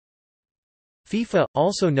FIFA,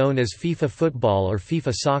 also known as FIFA Football or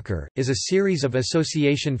FIFA Soccer, is a series of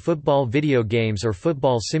association football video games or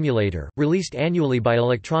football simulator, released annually by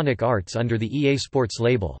Electronic Arts under the EA Sports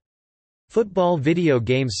label. Football video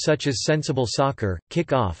games such as Sensible Soccer,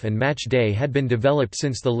 Kick-Off and Match Day had been developed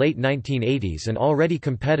since the late 1980s and already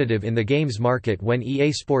competitive in the games market when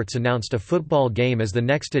EA Sports announced a football game as the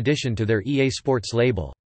next addition to their EA Sports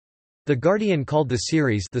label. The Guardian called the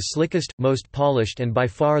series the slickest, most polished and by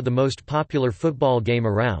far the most popular football game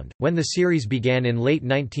around. When the series began in late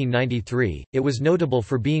 1993, it was notable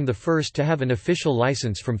for being the first to have an official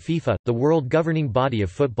license from FIFA, the world governing body of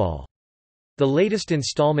football. The latest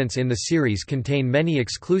installments in the series contain many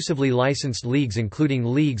exclusively licensed leagues including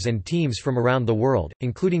leagues and teams from around the world,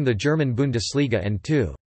 including the German Bundesliga and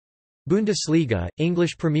two Bundesliga,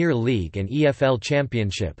 English Premier League and EFL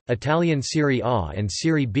Championship, Italian Serie A and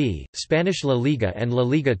Serie B, Spanish La Liga and La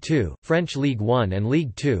Liga 2, French Ligue 1 and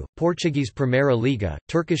Ligue 2, Portuguese Primeira Liga,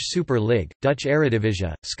 Turkish Super League, Dutch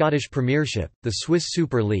Eredivisie, Scottish Premiership, the Swiss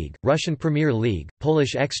Super League, Russian Premier League,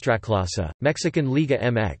 Polish Ekstraklasa, Mexican Liga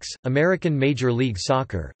MX, American Major League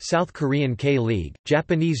Soccer, South Korean K-League,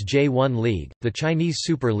 Japanese J1 League, the Chinese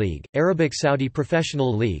Super League, Arabic Saudi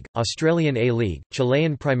Professional League, Australian A-League,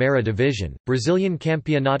 Chilean Primera Division, Brazilian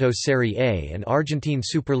Campeonato Serie A and Argentine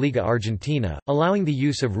Superliga Argentina, allowing the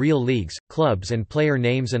use of real leagues, clubs and player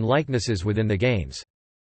names and likenesses within the games.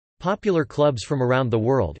 Popular clubs from around the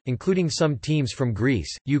world, including some teams from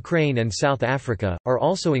Greece, Ukraine and South Africa, are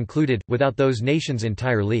also included, without those nations'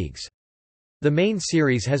 entire leagues. The main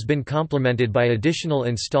series has been complemented by additional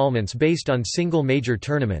installments based on single major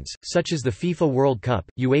tournaments, such as the FIFA World Cup,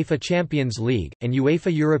 UEFA Champions League, and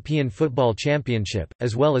UEFA European Football Championship,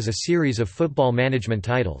 as well as a series of football management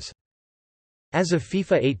titles. As of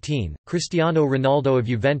FIFA 18, Cristiano Ronaldo of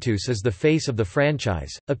Juventus is the face of the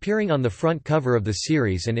franchise, appearing on the front cover of the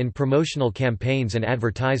series and in promotional campaigns and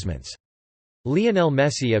advertisements. Lionel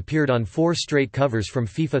Messi appeared on 4 straight covers from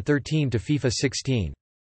FIFA 13 to FIFA 16.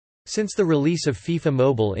 Since the release of FIFA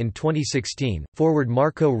Mobile in 2016, forward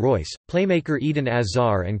Marco Reus, playmaker Eden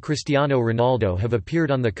Hazard and Cristiano Ronaldo have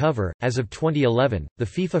appeared on the cover. As of 2011, the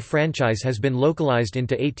FIFA franchise has been localized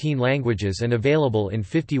into 18 languages and available in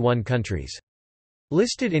 51 countries.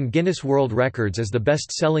 Listed in Guinness World Records as the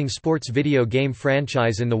best-selling sports video game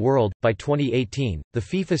franchise in the world, by 2018, the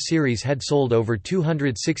FIFA series had sold over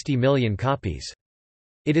 260 million copies.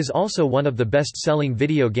 It is also one of the best-selling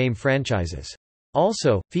video game franchises.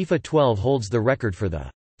 Also, FIFA 12 holds the record for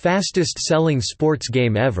the fastest-selling sports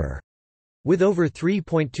game ever, with over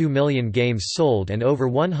 3.2 million games sold and over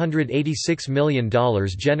 $186 million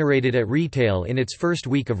generated at retail in its first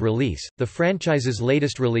week of release. The franchise's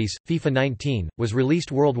latest release, FIFA 19, was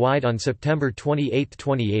released worldwide on September 28,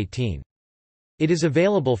 2018. It is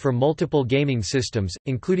available for multiple gaming systems,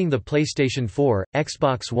 including the PlayStation 4,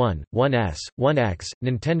 Xbox One, One S, One X,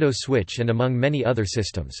 Nintendo Switch and among many other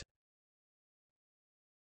systems.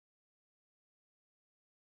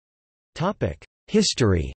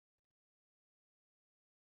 History.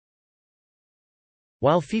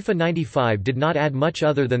 While FIFA 95 did not add much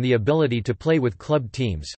other than the ability to play with club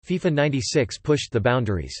teams, FIFA 96 pushed the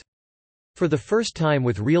boundaries. For the first time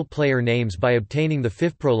with real player names by obtaining the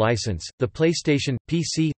FIFPro license, the PlayStation,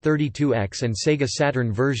 PC, 32X and Sega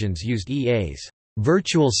Saturn versions used EA's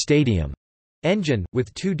Virtual Stadium engine,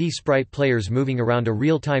 with 2D sprite players moving around a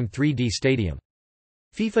real-time 3D stadium.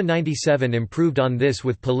 FIFA 97 improved on this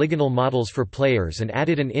with polygonal models for players and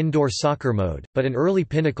added an indoor soccer mode, but an early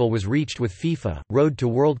pinnacle was reached with FIFA Road to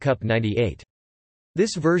World Cup 98.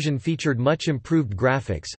 This version featured much improved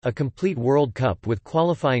graphics, a complete World Cup with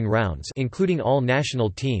qualifying rounds including all national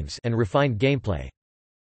teams and refined gameplay.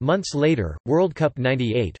 Months later, World Cup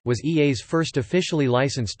 98 was EA's first officially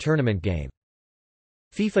licensed tournament game.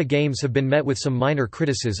 FIFA games have been met with some minor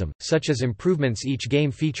criticism, such as improvements each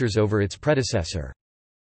game features over its predecessor.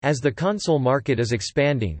 As the console market is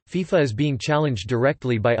expanding, FIFA is being challenged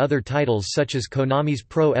directly by other titles such as Konami's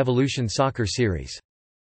Pro Evolution Soccer series.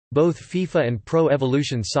 Both FIFA and Pro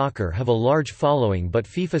Evolution Soccer have a large following, but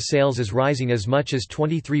FIFA sales is rising as much as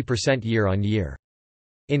 23% year-on-year.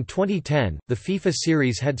 In 2010, the FIFA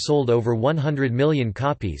series had sold over 100 million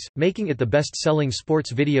copies, making it the best-selling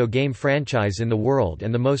sports video game franchise in the world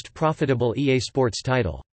and the most profitable EA Sports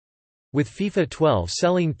title. With FIFA 12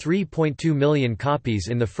 selling 3.2 million copies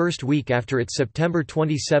in the first week after its September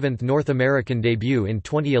 27 North American debut in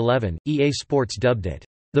 2011, EA Sports dubbed it,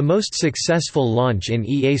 "the most successful launch in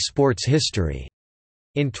EA Sports history."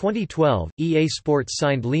 In 2012, EA Sports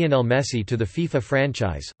signed Lionel Messi to the FIFA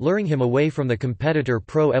franchise, luring him away from the competitor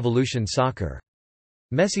Pro Evolution Soccer.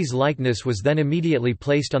 Messi's likeness was then immediately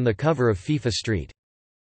placed on the cover of FIFA Street.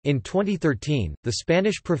 In 2013, the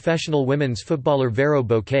Spanish professional women's footballer Vero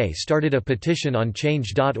Boquete started a petition on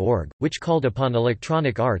Change.org, which called upon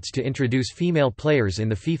Electronic Arts to introduce female players in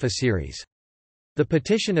the FIFA series. The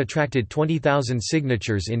petition attracted 20,000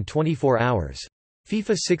 signatures in 24 hours.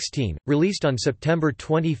 FIFA 16, released on September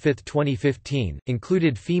 25, 2015,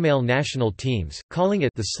 included female national teams, calling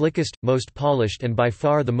it the slickest, most polished and by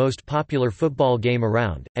far the most popular football game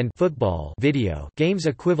around, and football video games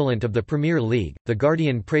equivalent of the Premier League. The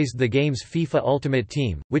Guardian praised the game's FIFA Ultimate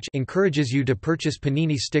Team, which encourages you to purchase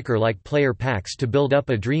Panini sticker-like player packs to build up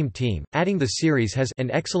a dream team, adding the series has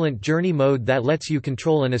an excellent journey mode that lets you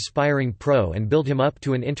control an aspiring pro and build him up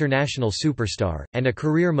to an international superstar, and a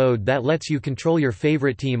career mode that lets you control your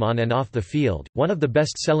favorite team on and off the field. One of the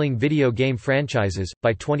best-selling video game franchises,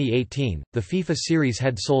 by 2018, the FIFA series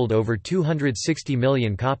had sold over 260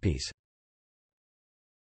 million copies.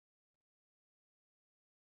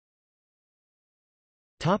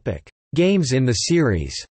 Topic: Games in the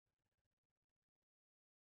series.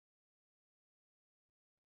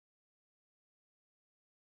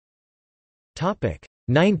 Topic: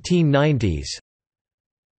 1990s.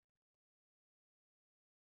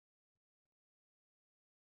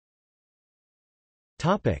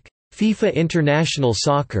 FIFA International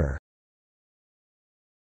Soccer.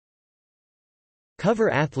 Cover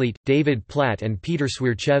athlete, David Platt and Peter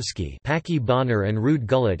Swierczewski, Paki Bonner and Ruud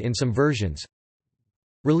Gullit in some versions.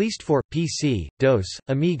 Released for PC, DOS,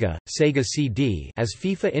 Amiga, Sega CD as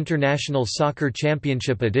FIFA International Soccer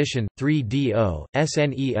Championship Edition, 3DO,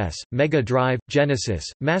 SNES, Mega Drive,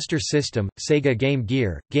 Genesis, Master System, Sega Game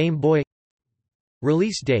Gear, Game Boy.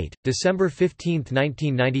 Release date, December 15,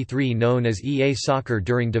 1993. Known as EA Soccer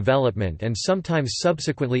during development and sometimes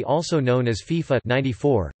subsequently also known as FIFA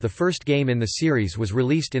 94, the first game in the series was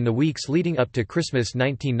released in the weeks leading up to Christmas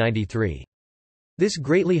 1993. This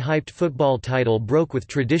greatly hyped football title broke with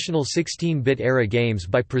traditional 16-bit era games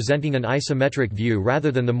by presenting an isometric view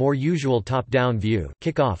rather than the more usual top-down view,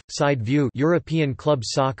 kickoff, side view, European club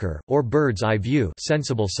soccer, or bird's eye view,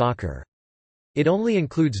 sensible soccer. It only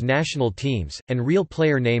includes national teams, and real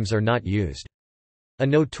player names are not used. A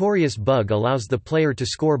notorious bug allows the player to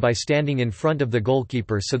score by standing in front of the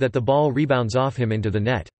goalkeeper so that the ball rebounds off him into the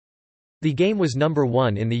net. The game was number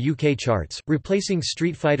 1 in the UK charts, replacing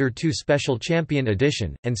Street Fighter II Special Champion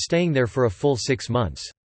Edition, and staying there for a full 6 months.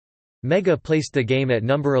 Mega placed the game at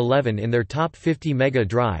number 11 in their top 50 Mega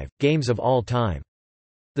Drive games of all time.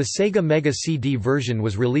 The Sega Mega CD version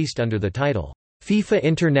was released under the title FIFA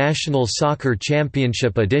International Soccer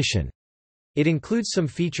Championship Edition. It includes some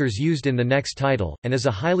features used in the next title, and is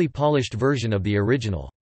a highly polished version of the original.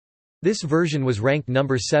 This version was ranked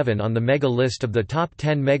number 7 on the Mega list of the top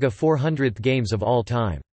 10 Mega 400th games of all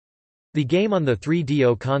time. The game on the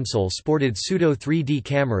 3DO console sported pseudo 3D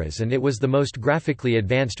cameras and it was the most graphically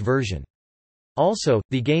advanced version. Also,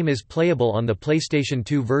 the game is playable on the PlayStation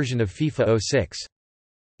 2 version of FIFA 06.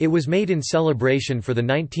 It was made in celebration for the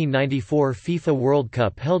 1994 FIFA World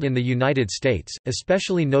Cup held in the United States,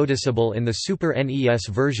 especially noticeable in the Super NES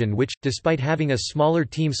version which, despite having a smaller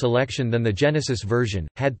team selection than the Genesis version,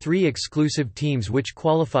 had 3 exclusive teams which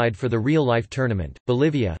qualified for the real-life tournament: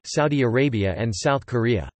 Bolivia, Saudi Arabia and South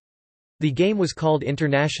Korea. The game was called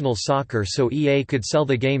International Soccer so EA could sell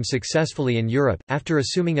the game successfully in Europe, after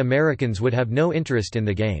assuming Americans would have no interest in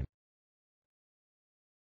the game.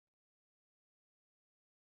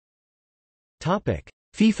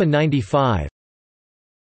 FIFA 95.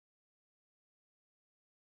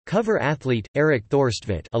 Cover athlete, Eric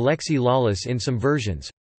Thorstvedt, Alexi Lawless in some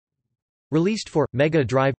versions. Released for Mega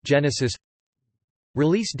Drive, Genesis.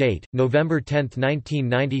 Release date, November 10,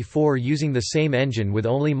 1994. Using the same engine with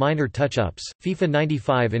only minor touch-ups, FIFA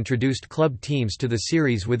 95 introduced club teams to the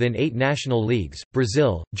series within 8 national leagues: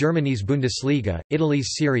 Brazil, Germany's Bundesliga,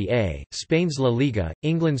 Italy's Serie A, Spain's La Liga,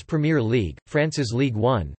 England's Premier League, France's Ligue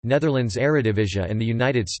 1, Netherlands' Eredivisie and the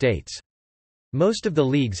United States. Most of the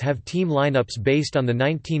leagues have team lineups based on the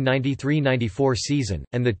 1993–94 season,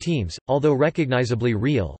 and the teams, although recognizably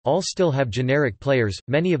real, all still have generic players,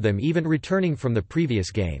 many of them even returning from the previous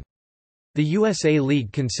game. The USA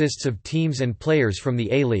League consists of teams and players from the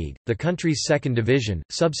A-League, the country's second division.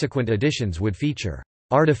 Subsequent editions would feature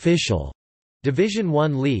artificial Division I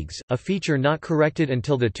leagues, a feature not corrected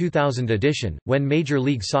until the 2000 edition, when Major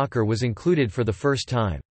League Soccer was included for the first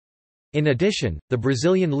time. In addition, the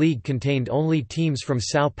Brazilian league contained only teams from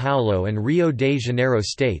São Paulo and Rio de Janeiro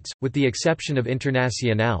states, with the exception of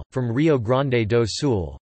Internacional, from Rio Grande do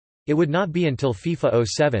Sul. It would not be until FIFA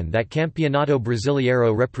 07 that Campeonato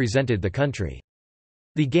Brasileiro represented the country.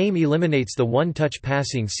 The game eliminates the one-touch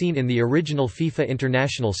passing seen in the original FIFA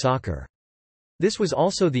International Soccer. This was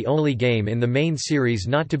also the only game in the main series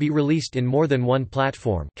not to be released in more than one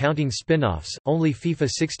platform, counting spin-offs. Only FIFA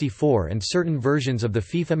 64 and certain versions of the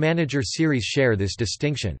FIFA Manager series share this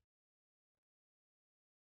distinction.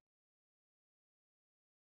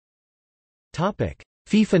 Topic: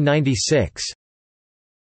 FIFA 96.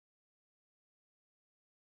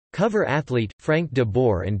 Cover athlete Frank de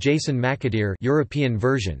Boer and Jason McAteer, European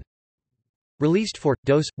version. Released for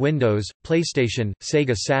DOS, Windows, PlayStation,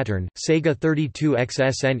 Sega Saturn, Sega 32X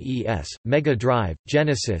SNES, Mega Drive,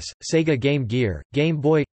 Genesis, Sega Game Gear, Game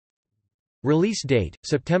Boy. Release date,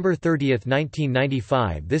 September 30,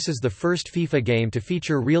 1995. This is the first FIFA game to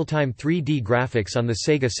feature real-time 3D graphics on the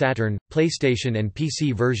Sega Saturn, PlayStation and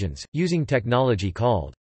PC versions, using technology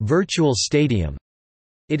called Virtual Stadium.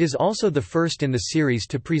 It is also the first in the series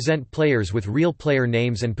to present players with real player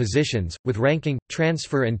names and positions, with ranking,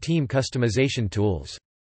 transfer and team customization tools.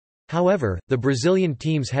 However, the Brazilian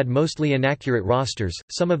teams had mostly inaccurate rosters,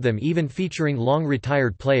 some of them even featuring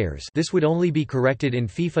long-retired players. This would only be corrected in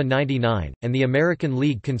FIFA 99, and the American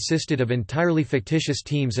League consisted of entirely fictitious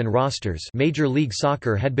teams and rosters. Major League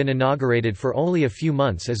Soccer had been inaugurated for only a few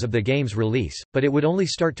months as of the game's release, but it would only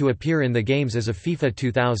start to appear in the games as of FIFA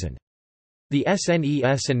 2000. The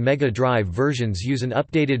SNES and Mega Drive versions use an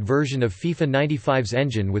updated version of FIFA 95's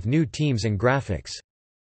engine with new teams and graphics.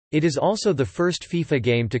 It is also the first FIFA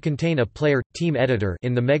game to contain a player-team editor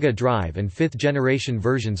in the Mega Drive and 5th-generation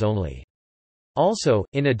versions only. Also,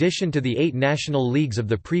 in addition to the 8 national leagues of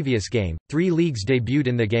the previous game, 3 leagues debuted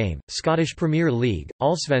in the game, Scottish Premier League,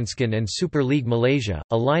 Allsvenskan and Super League Malaysia,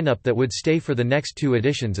 a lineup that would stay for the next 2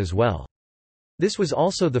 editions as well. This was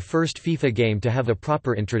also the first FIFA game to have a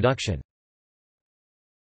proper introduction.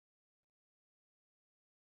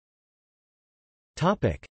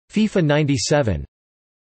 FIFA 97.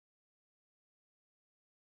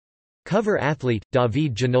 Cover athlete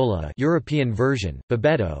David Ginola, European version,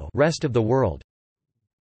 Bebeto, rest of the world.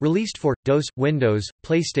 Released for DOS, Windows,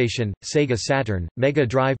 PlayStation, Sega Saturn, Mega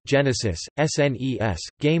Drive, Genesis, SNES,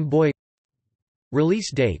 Game Boy.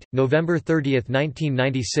 Release date, November 30,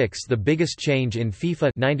 1996. The biggest change in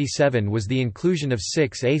FIFA 97 was the inclusion of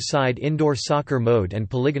 6 A-side indoor soccer mode and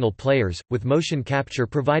polygonal players, with motion capture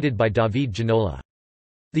provided by David Ginola.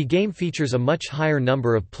 The game features a much higher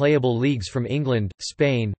number of playable leagues from England,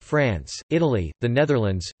 Spain, France, Italy, the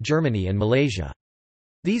Netherlands, Germany and Malaysia.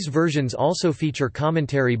 These versions also feature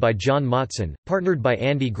commentary by John Motson, partnered by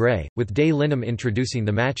Andy Gray, with Day Linham introducing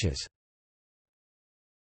the matches.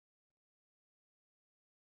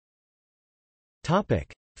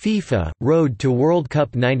 FIFA Road to World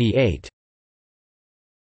Cup 98.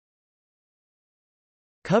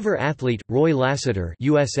 Cover athlete Roy Lassiter,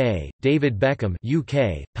 USA, David Beckham,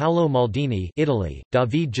 UK, Paolo Maldini, Italy,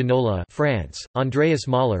 David Ginola, France, Andreas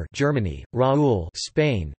Mahler, Germany, Raúl,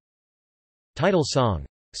 Spain. Title song,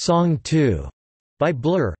 Song 2, by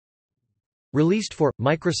Blur. Released for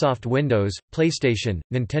Microsoft Windows, PlayStation,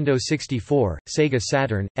 Nintendo 64, Sega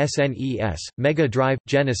Saturn, SNES, Mega Drive,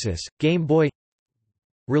 Genesis, Game Boy.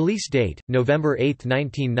 Release date, November 8,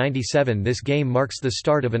 1997. This game marks the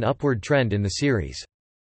start of an upward trend in the series.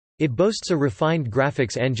 It boasts a refined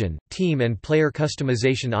graphics engine, team and player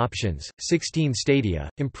customization options, 16 stadia,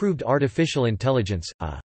 improved artificial intelligence,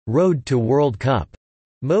 a Road to World Cup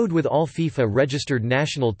mode with all FIFA-registered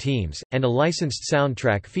national teams, and a licensed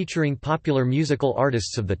soundtrack featuring popular musical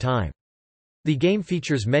artists of the time. The game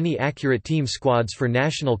features many accurate team squads for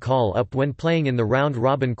national call-up when playing in the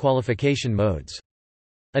round-robin qualification modes.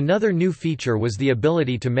 Another new feature was the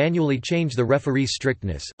ability to manually change the referee's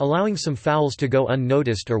strictness, allowing some fouls to go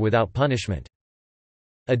unnoticed or without punishment.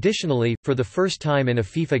 Additionally, for the first time in a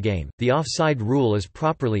FIFA game, the offside rule is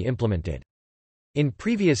properly implemented. In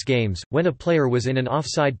previous games, when a player was in an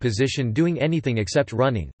offside position doing anything except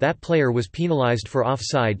running, that player was penalized for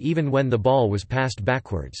offside even when the ball was passed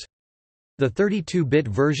backwards. The 32-bit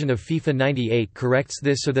version of FIFA 98 corrects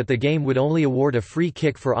this so that the game would only award a free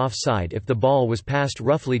kick for offside if the ball was passed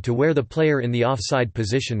roughly to where the player in the offside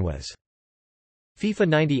position was. FIFA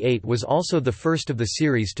 98 was also the first of the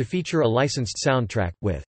series to feature a licensed soundtrack,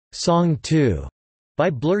 with Song 2 by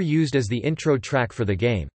Blur used as the intro track for the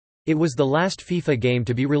game. It was the last FIFA game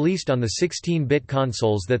to be released on the 16-bit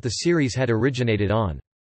consoles that the series had originated on.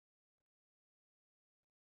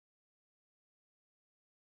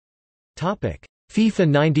 FIFA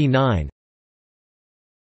 99.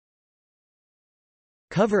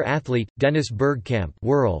 Cover athlete Dennis Bergkamp,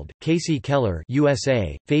 World, Casey Keller,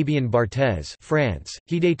 USA, Fabien Barthez, France,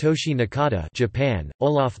 Hidetoshi Nakata, Japan,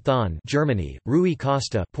 Olaf Thon, Germany, Rui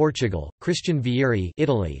Costa, Portugal, Christian Vieri,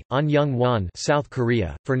 Italy, An Young-won, South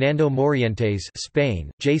Korea, Fernando Morientes,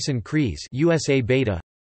 Spain, Jason Kreis, USA Beta.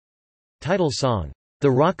 Title song,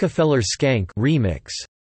 "The Rockefeller Skank Remix"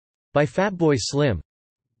 by Fatboy Slim.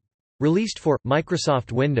 Released for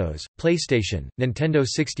Microsoft Windows, PlayStation, Nintendo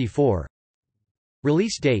 64.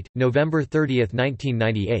 Release date November 30,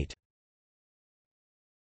 1998.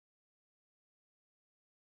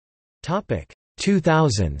 Topic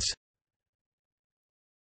 2000s.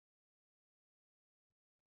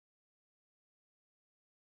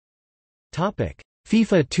 Topic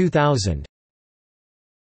FIFA 2000.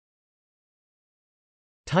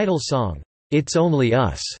 Title song, "It's Only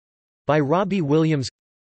Us" by Robbie Williams.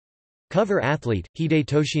 Cover athlete,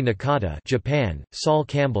 Hidetoshi Nakata Japan, Sol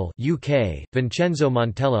Campbell UK, Vincenzo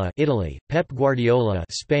Montella Italy, Pep Guardiola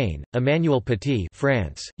Spain, Emmanuel Petit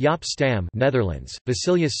France, Jaap Stam Netherlands,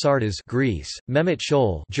 Vasilios Sardas Greece, Mehmet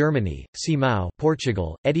Scholl Germany, Simao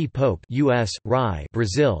Portugal, Eddie Pope US, Rai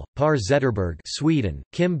Brazil, Par Zetterberg Sweden,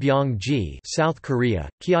 Kim Byong-ji South Korea,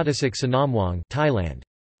 Kyotosak Sanamwang Thailand.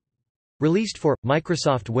 Released for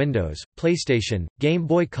Microsoft Windows, PlayStation, Game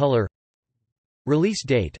Boy Color. Release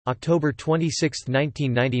date, October 26,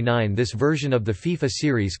 1999. This version of the FIFA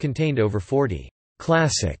series contained over 40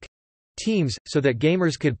 «classic» teams, so that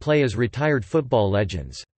gamers could play as retired football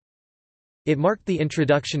legends. It marked the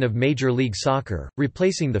introduction of Major League Soccer,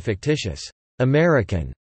 replacing the fictitious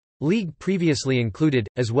 «American» league previously included,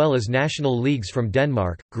 as well as national leagues from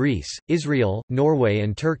Denmark, Greece, Israel, Norway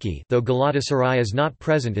and Turkey, though Galatasaray is not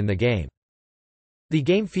present in the game. The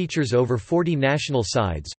game features over 40 national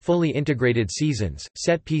sides, fully integrated seasons,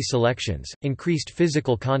 set-piece selections, increased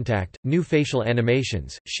physical contact, new facial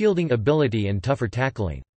animations, shielding ability and tougher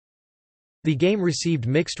tackling. The game received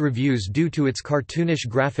mixed reviews due to its cartoonish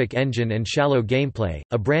graphic engine and shallow gameplay.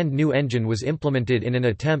 A brand new engine was implemented in an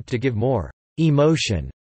attempt to give more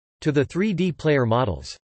emotion to the 3D player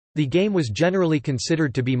models. The game was generally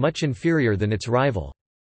considered to be much inferior than its rival.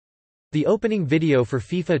 The opening video for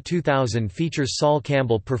FIFA 2000 features Sol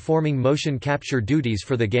Campbell performing motion capture duties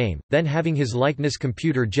for the game, then having his likeness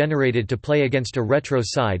computer generated to play against a retro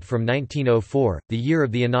side from 1904, the year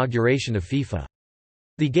of the inauguration of FIFA.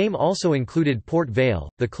 The game also included Port Vale,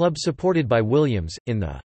 the club supported by Williams, in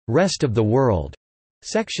the "Rest of the World"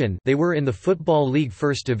 section. They were in the Football League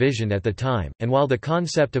First Division at the time, and while the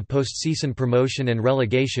concept of postseason promotion and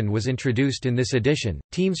relegation was introduced in this edition,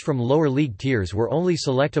 teams from lower league tiers were only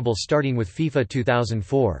selectable starting with FIFA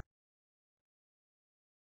 2004.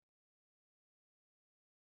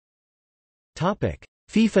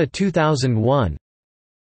 FIFA 2001.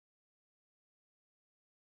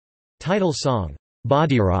 Title song,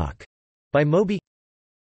 "Body Rock" by Moby.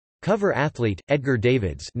 Cover athlete, Edgar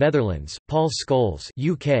Davids Netherlands, Paul Scholes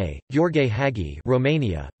UK, Jorge Hagi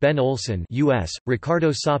Romania, Ben Olsen US,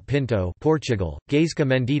 Ricardo Sá Pinto Portugal, Gaizka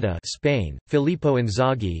Mendieta Spain, Filippo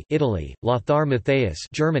Inzaghi Italy, Lothar Matthäus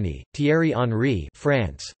Germany, Thierry Henry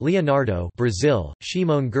France, Leonardo Brazil,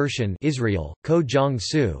 Shimon Gershon Israel, Ko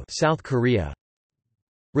Jong-soo South Korea.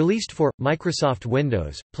 Released for Microsoft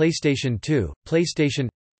Windows, PlayStation 2, PlayStation.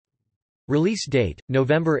 Release date,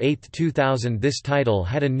 November 8, 2000. This title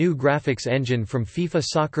had a new graphics engine from FIFA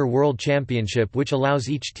Soccer World Championship which allows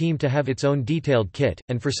each team to have its own detailed kit,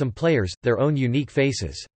 and for some players, their own unique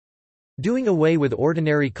faces. Doing away with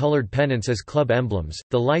ordinary colored pennants as club emblems,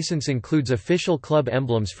 the license includes official club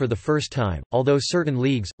emblems for the first time, although certain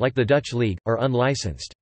leagues, like the Dutch League, are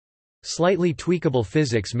unlicensed. Slightly tweakable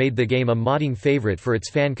physics made the game a modding favorite for its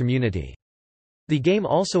fan community. The game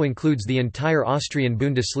also includes the entire Austrian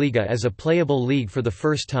Bundesliga as a playable league for the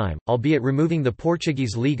first time, albeit removing the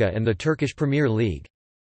Portuguese Liga and the Turkish Premier League.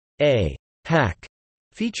 A hack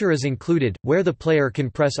feature is included, where the player can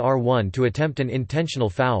press R1 to attempt an intentional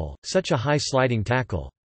foul, such a high sliding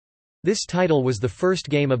tackle. This title was the first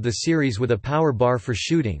game of the series with a power bar for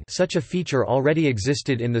shooting. Such a feature already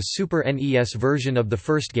existed in the Super NES version of the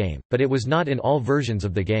first game, but it was not in all versions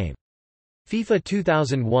of the game. FIFA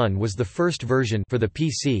 2001 was the first version for the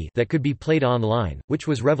PC that could be played online, which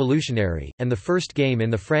was revolutionary, and the first game in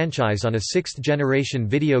the franchise on a sixth-generation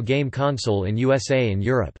video game console in USA and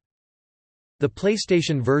Europe. The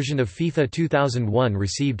PlayStation version of FIFA 2001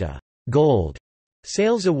 received a Gold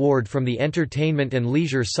Sales Award from the Entertainment and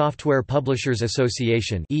Leisure Software Publishers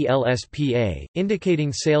Association (ELSPA),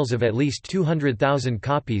 indicating sales of at least 200,000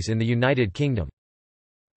 copies in the United Kingdom.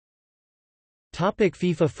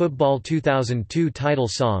 FIFA Football 2002 title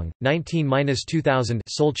song, 19-2000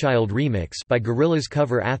 Soulchild remix by Gorillaz.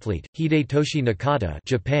 Cover athlete, Hidetoshi Nakata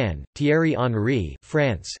Japan, Thierry Henry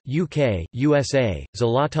France, UK, USA,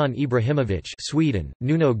 Zlatan Ibrahimovic Sweden,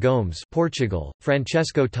 Nuno Gomes Portugal,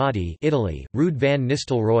 Francesco Totti Italy, Ruud van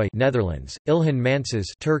Nistelrooy Netherlands, Ilhan Mansız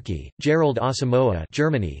Turkey, Gerald Asamoah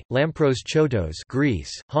Germany, Lampros Chotos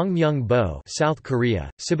Greece, Hongmyoung Bo South Korea,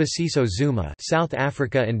 Sibusiso Zuma South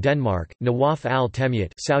Africa and Denmark, Nawaf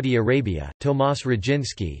Al-Temyat Saudi Arabia, Tomas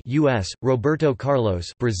Radzinski US, Roberto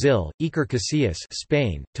Carlos Brazil, Iker Casillas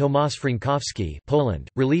Spain, Tomasz Frankowski Poland.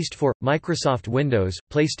 Released for Microsoft Windows,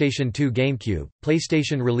 PlayStation 2, GameCube.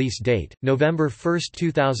 PlayStation release date November 1,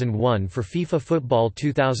 2001. For FIFA Football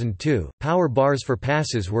 2002, power bars for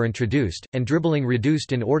passes were introduced, and dribbling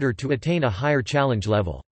reduced in order to attain a higher challenge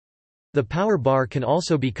level. The power bar can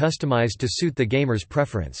also be customized to suit the gamer's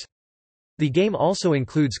preference. The game also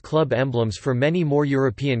includes club emblems for many more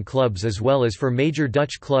European clubs as well as for major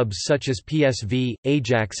Dutch clubs such as PSV,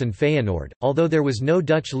 Ajax and Feyenoord. Although there was no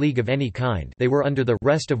Dutch league of any kind, they were under the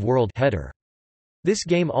Rest of World header. This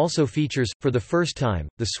game also features, for the first time,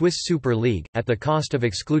 the Swiss Super League, at the cost of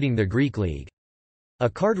excluding the Greek league. A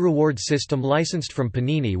card reward system licensed from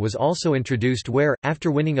Panini was also introduced where, after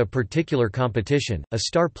winning a particular competition, a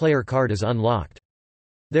star player card is unlocked.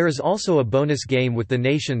 There is also a bonus game with the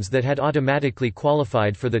nations that had automatically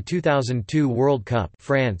qualified for the 2002 World Cup,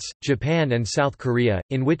 France, Japan and South Korea,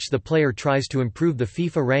 in which the player tries to improve the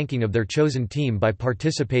FIFA ranking of their chosen team by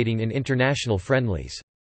participating in international friendlies.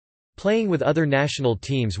 Playing with other national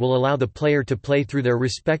teams will allow the player to play through their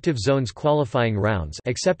respective zones' qualifying rounds,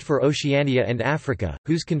 except for Oceania and Africa,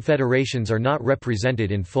 whose confederations are not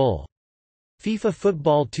represented in full. FIFA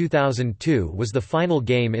Football 2002 was the final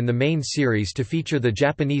game in the main series to feature the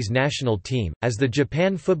Japanese national team, as the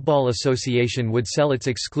Japan Football Association would sell its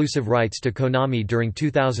exclusive rights to Konami during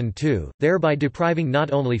 2002, thereby depriving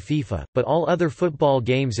not only FIFA, but all other football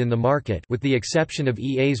games in the market with the exception of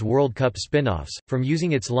EA's World Cup spin-offs, from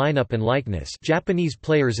using its lineup and likeness. Japanese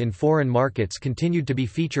players in foreign markets continued to be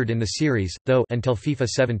featured in the series, though, until FIFA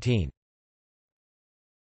 17.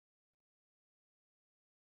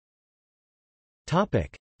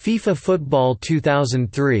 FIFA Football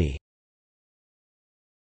 2003.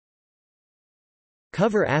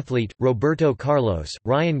 Cover athlete, Roberto Carlos,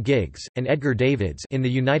 Ryan Giggs, and Edgar Davids. In the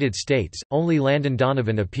United States, only Landon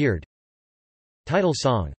Donovan appeared. Title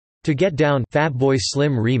song, "To Get Down" Fatboy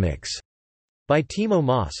Slim remix by Timo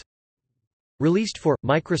Moss. Released for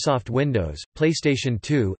Microsoft Windows, PlayStation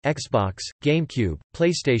 2, Xbox, GameCube,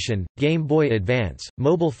 PlayStation, Game Boy Advance,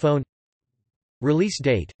 mobile phone. Release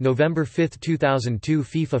date, November 5, 2002.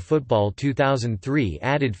 FIFA Football 2003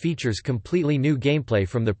 added features completely new gameplay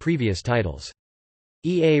from the previous titles.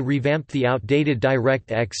 EA revamped the outdated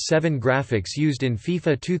DirectX 7 graphics used in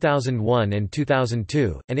FIFA 2001 and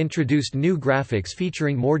 2002, and introduced new graphics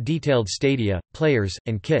featuring more detailed stadia, players,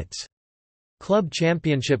 and kits. Club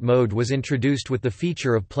Championship mode was introduced with the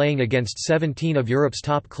feature of playing against 17 of Europe's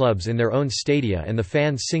top clubs in their own stadia and the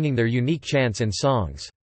fans singing their unique chants and songs.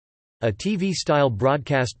 A TV-style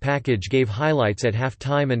broadcast package gave highlights at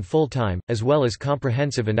half-time and full-time, as well as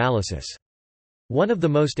comprehensive analysis. One of the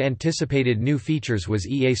most anticipated new features was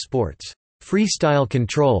EA Sports' Freestyle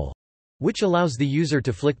Control, which allows the user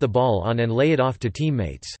to flick the ball on and lay it off to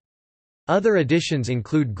teammates. Other additions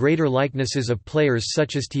include greater likenesses of players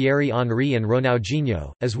such as Thierry Henry and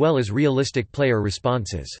Ronaldinho, as well as realistic player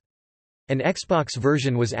responses. An Xbox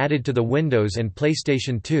version was added to the Windows and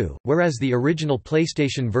PlayStation 2, whereas the original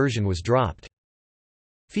PlayStation version was dropped.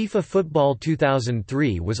 FIFA Football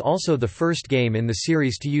 2003 was also the first game in the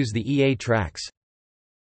series to use the EA Tracks.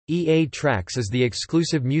 EA Tracks is the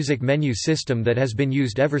exclusive music menu system that has been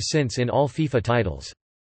used ever since in all FIFA titles.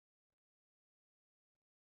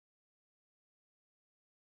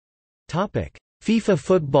 FIFA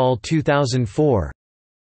Football 2004.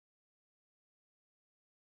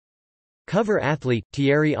 Cover athlete,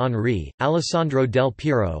 Thierry Henry, Alessandro Del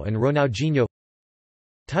Piero and Ronaldinho.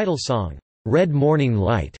 Title song, "Red Morning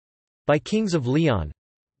Light" by Kings of Leon.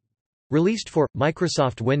 Released for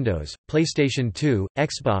Microsoft Windows, PlayStation 2,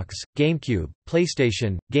 Xbox, GameCube,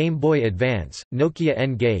 PlayStation, Game Boy Advance, Nokia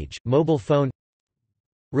N-Gage, mobile phone.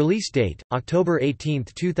 Release date, October 18,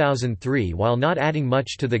 2003. While not adding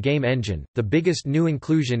much to the game engine, the biggest new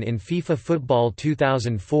inclusion in FIFA Football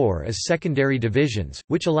 2004 is secondary divisions,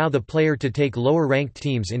 which allow the player to take lower-ranked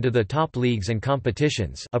teams into the top leagues and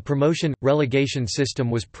competitions. A promotion-relegation system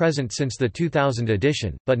was present since the 2000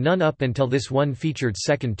 edition, but none up until this one featured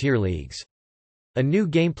second-tier leagues. A new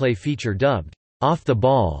gameplay feature dubbed, "Off the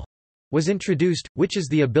Ball", was introduced, which is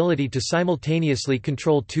the ability to simultaneously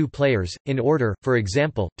control two players, in order, for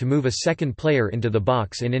example, to move a second player into the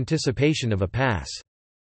box in anticipation of a pass.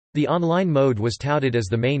 The online mode was touted as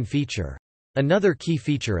the main feature. Another key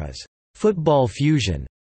feature is Football Fusion,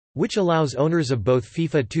 which allows owners of both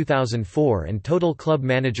FIFA 2004 and Total Club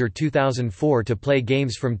Manager 2004 to play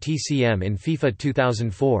games from TCM in FIFA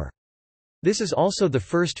 2004. This is also the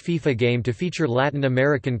first FIFA game to feature Latin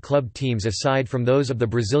American club teams aside from those of the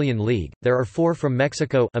Brazilian League. There are 4 from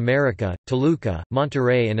Mexico, America, Toluca,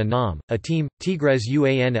 Monterrey and Anam. A team, Tigres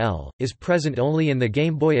UANL, is present only in the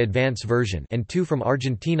Game Boy Advance version, and 2 from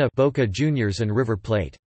Argentina, Boca Juniors and River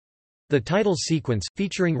Plate. The title sequence,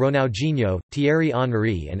 featuring Ronaldinho, Thierry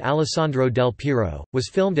Henry and Alessandro Del Piero, was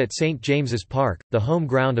filmed at St James's Park, the home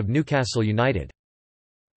ground of Newcastle United.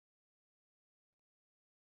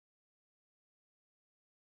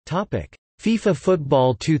 FIFA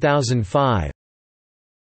Football 2005.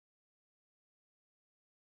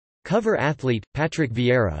 Cover athlete, Patrick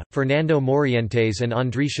Vieira, Fernando Morientes and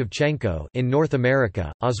Andriy Shevchenko. In North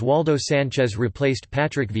America, Oswaldo Sanchez replaced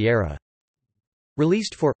Patrick Vieira.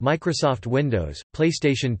 Released for Microsoft Windows,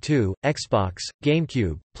 PlayStation 2, Xbox,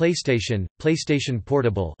 GameCube, PlayStation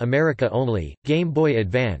Portable America only, Game Boy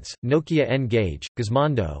Advance, Nokia N-Gage,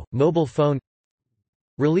 Gizmondo, mobile phone.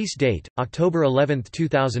 Release date, October 11,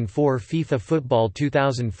 2004. FIFA Football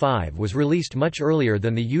 2005 was released much earlier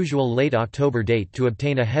than the usual late October date to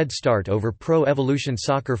obtain a head start over Pro Evolution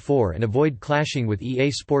Soccer 4 and avoid clashing with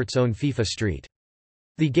EA Sports' own FIFA Street.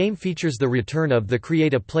 The game features the return of the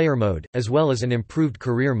Create a Player mode, as well as an improved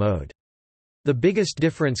career mode. The biggest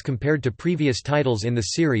difference compared to previous titles in the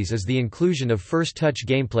series is the inclusion of first-touch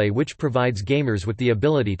gameplay, which provides gamers with the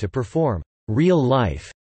ability to perform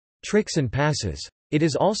real-life tricks and passes. It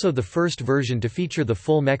is also the first version to feature the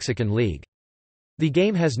full Mexican League. The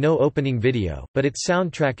game has no opening video, but its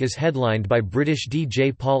soundtrack is headlined by British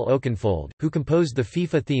DJ Paul Oakenfold, who composed the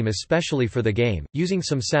FIFA theme especially for the game, using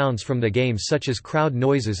some sounds from the game such as crowd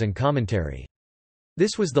noises and commentary.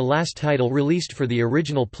 This was the last title released for the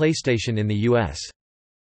original PlayStation in the US.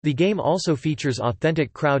 The game also features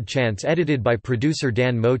authentic crowd chants edited by producer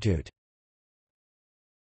Dan Motut.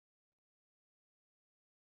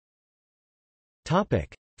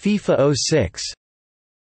 FIFA 06.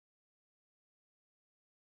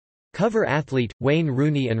 Cover athlete, Wayne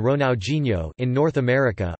Rooney and Ronaldinho. In North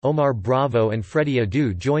America, Omar Bravo and Freddie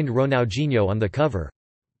Adu joined Ronaldinho on the cover.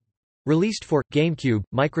 Released for GameCube,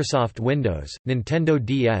 Microsoft Windows, Nintendo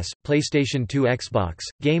DS, PlayStation 2, Xbox,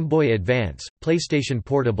 Game Boy Advance, PlayStation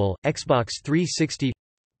Portable, Xbox 360.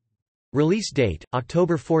 Release date,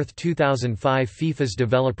 October 4, 2005. FIFA's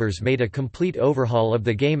developers made a complete overhaul of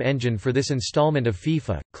the game engine for this installment of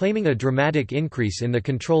FIFA, claiming a dramatic increase in the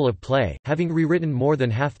control of play, having rewritten more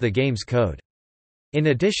than half the game's code. In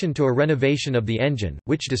addition to a renovation of the engine,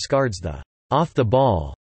 which discards the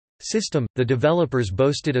off-the-ball system, the developers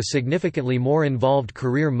boasted a significantly more involved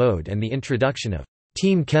career mode and the introduction of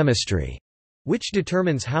team chemistry, which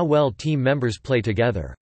determines how well team members play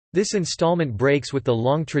together. This installment breaks with the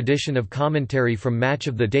long tradition of commentary from Match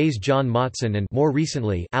of the Day's John Motson and, more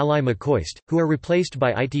recently, Ally McCoist, who are replaced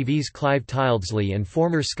by ITV's Clive Tildesley and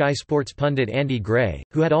former Sky Sports pundit Andy Gray,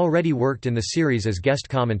 who had already worked in the series as guest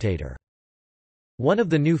commentator. One of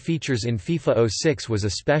the new features in FIFA 06 was a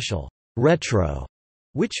special retro,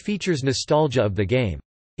 which features nostalgia of the game.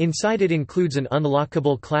 Inside it includes an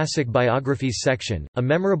unlockable classic biographies section, a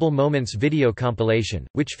memorable moments video compilation,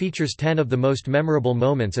 which features 10 of the most memorable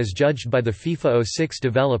moments as judged by the FIFA 06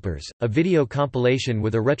 developers, a video compilation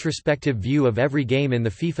with a retrospective view of every game in the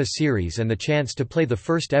FIFA series and the chance to play the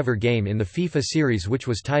first ever game in the FIFA series, which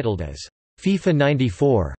was titled as FIFA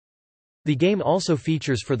 94. The game also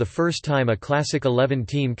features for the first time a Classic 11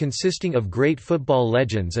 team consisting of great football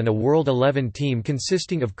legends and a World 11 team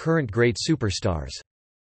consisting of current great superstars.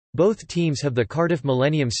 Both teams have the Cardiff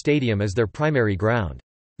Millennium Stadium as their primary ground.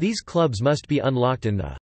 These clubs must be unlocked in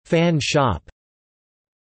the fan shop.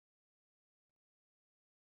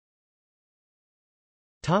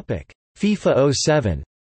 FIFA 07.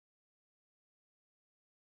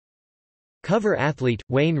 Cover athlete,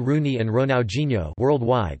 Wayne Rooney and Ronaldinho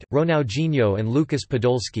worldwide, Ronaldinho and Lucas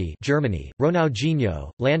Podolski Germany, Ronaldinho,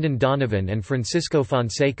 Landon Donovan and Francisco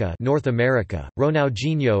Fonseca North America,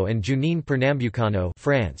 Ronaldinho and Juninho Pernambucano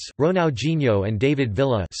France, Ronaldinho and David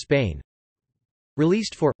Villa Spain.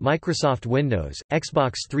 Released for Microsoft Windows,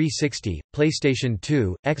 Xbox 360, PlayStation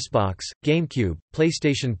 2, Xbox, GameCube,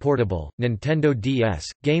 PlayStation Portable, Nintendo DS,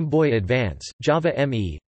 Game Boy Advance, Java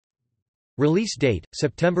ME. Release date,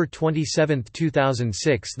 September 27,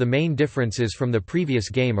 2006. The main differences from the previous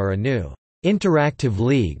game are a new interactive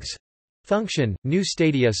leagues Function, new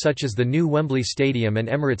stadia such as the new Wembley Stadium and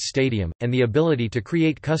Emirates Stadium, and the ability to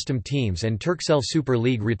create custom teams, and Turkcell Super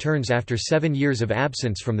League returns after 7 years of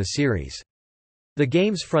absence from the series. The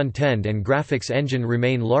game's front-end and graphics engine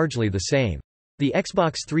remain largely the same. The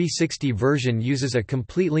Xbox 360 version uses a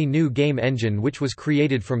completely new game engine which was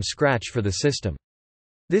created from scratch for the system.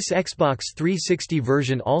 This Xbox 360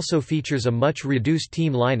 version also features a much reduced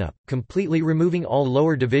team lineup, completely removing all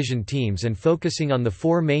lower division teams and focusing on the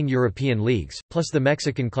 4 main European leagues, plus the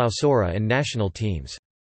Mexican Clausura and national teams.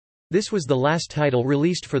 This was the last title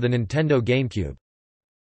released for the Nintendo GameCube.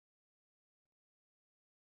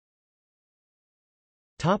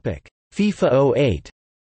 FIFA 08.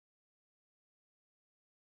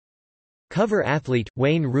 Cover athlete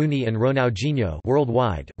Wayne Rooney and Ronaldinho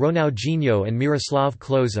worldwide, Ronaldinho and Miroslav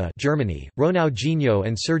Klose Germany, Ronaldinho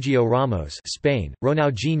and Sergio Ramos Spain,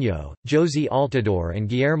 Ronaldinho, Josie Altidore and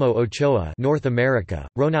Guillermo Ochoa North America,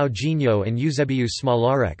 Ronaldinho and Eusebiusz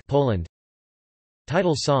Smolarek Poland.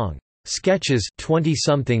 Title song Sketches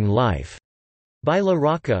 20-something Life by La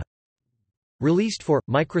Rocca. Released for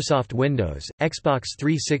Microsoft Windows, Xbox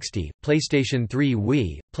 360, PlayStation 3,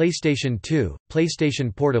 Wii, PlayStation 2,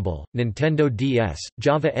 PlayStation Portable, Nintendo DS,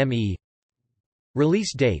 Java ME.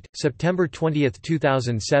 Release date September 20,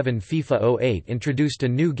 2007. FIFA 08 introduced a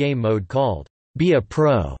new game mode called Be a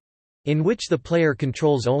Pro, in which the player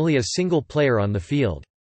controls only a single player on the field.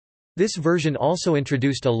 This version also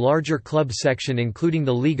introduced a larger club section including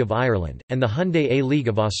the League of Ireland, and the Hyundai A-League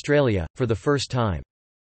of Australia, for the first time.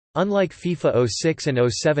 Unlike FIFA 06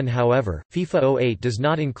 and 07 however, FIFA 08 does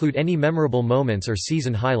not include any memorable moments or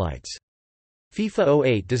season highlights. FIFA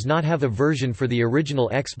 08 does not have a version for the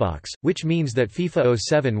original Xbox, which means that FIFA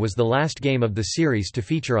 07 was the last game of the series to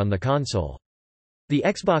feature on the console. The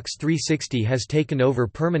Xbox 360 has taken over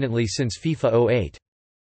permanently since FIFA 08.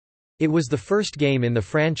 It was the first game in the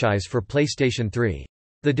franchise for PlayStation 3.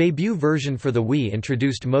 The debut version for the Wii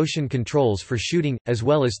introduced motion controls for shooting, as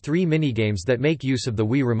well as 3 minigames that make use of the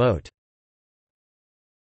Wii Remote.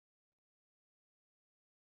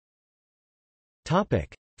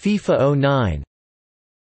 FIFA 09.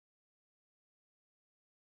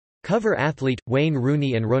 Cover athlete Wayne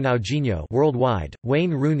Rooney and Ronaldinho worldwide,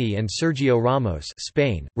 Wayne Rooney and Sergio Ramos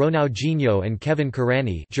Spain, Ronaldinho and Kevin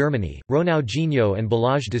Kurani Germany, Ronaldinho and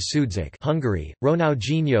Balázs de Sudzak Hungary,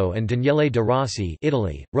 Ronaldinho and Daniele De Rossi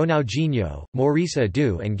Italy, Ronaldinho, Maurice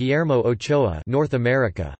Adu and Guillermo Ochoa North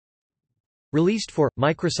America. Released for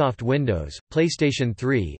Microsoft Windows, PlayStation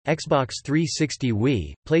 3, Xbox 360,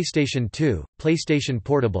 Wii, PlayStation 2, PlayStation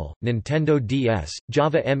Portable, Nintendo DS,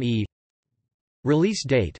 Java ME. Release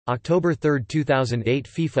date, October 3, 2008.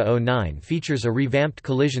 FIFA 09 features a revamped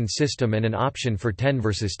collision system and an option for 10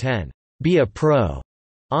 vs 10 Be a Pro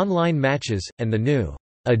online matches, and the new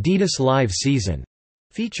Adidas Live Season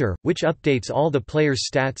feature, which updates all the players'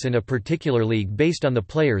 stats in a particular league based on the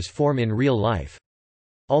players' form in real life.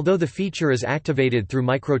 Although the feature is activated through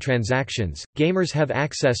microtransactions, gamers have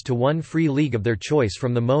access to one free league of their choice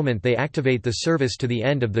from the moment they activate the service to the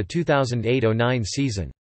end of the 2008-09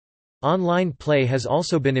 season. Online play has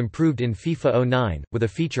also been improved in FIFA 09, with a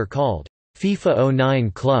feature called FIFA 09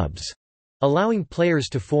 Clubs, allowing players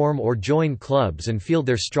to form or join clubs and field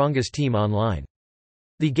their strongest team online.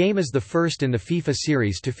 The game is the first in the FIFA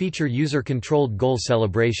series to feature user-controlled goal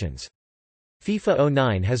celebrations. FIFA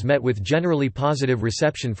 09 has met with generally positive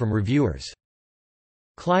reception from reviewers.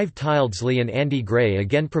 Clive Tildesley and Andy Gray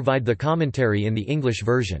again provide the commentary in the English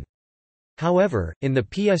version. However, in the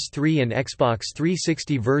PS3 and Xbox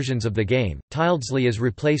 360 versions of the game, Tildesley is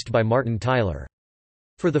replaced by Martin Tyler.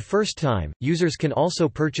 For the first time, users can also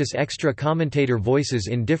purchase extra commentator voices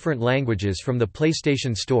in different languages from the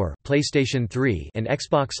PlayStation Store (PlayStation 3) and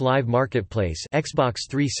Xbox Live Marketplace (Xbox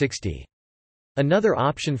 360). Another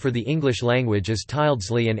option for the English language is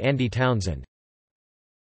Tildesley and Andy Townsend.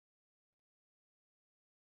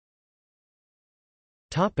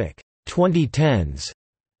 2010s.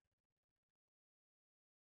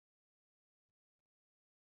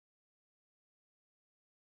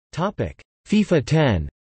 FIFA 10.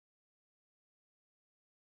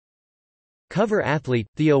 Cover athlete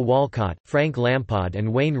Theo Walcott, Frank Lampard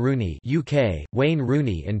and Wayne Rooney UK, Wayne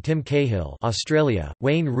Rooney and Tim Cahill Australia,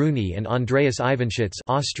 Wayne Rooney and Andreas Ivanschitz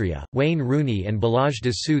Austria, Wayne Rooney and Balázs de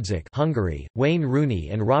Sudzak Hungary, Wayne Rooney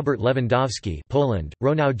and Robert Lewandowski Poland,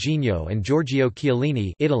 Ronaldinho and Giorgio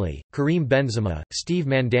Chiellini Italy, Karim Benzema, Steve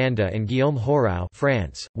Mandanda and Guillaume Hoarau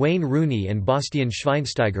France, Wayne Rooney and Bastian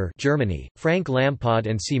Schweinsteiger Germany, Frank Lampard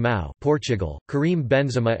and Simão Portugal, Karim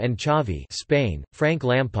Benzema and Xavi Spain, Frank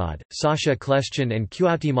Lampard, Sasha Kljestan and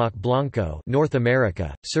Cuauhtémoc Blanco North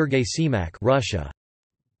America, Sergei Semak Russia.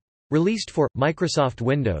 Released for Microsoft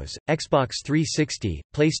Windows, Xbox 360,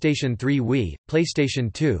 PlayStation 3 Wii,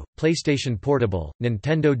 PlayStation 2, PlayStation Portable,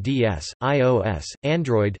 Nintendo DS, iOS,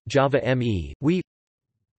 Android, Java ME, Wii.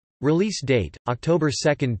 Release date: October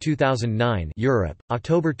 2, 2009 Europe,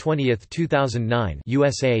 October 20, 2009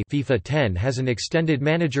 USA. FIFA 10 has an extended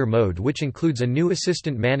manager mode which includes a new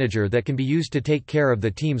assistant manager that can be used to take care of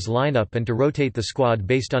the team's lineup and to rotate the squad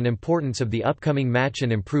based on importance of the upcoming match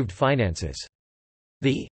and improved finances.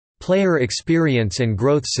 The player experience and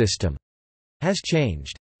growth system has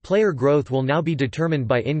changed. Player growth will now be determined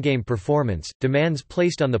by in-game performance, demands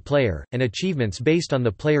placed on the player, and achievements based on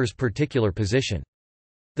the player's particular position.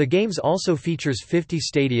 The games also features 50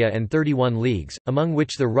 stadia and 31 leagues, among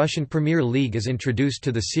which the Russian Premier League is introduced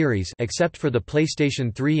to the series except for the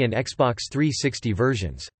PlayStation 3 and Xbox 360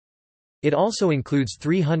 versions. It also includes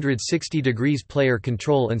 360 degrees player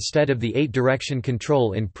control instead of the 8-direction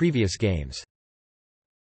control in previous games.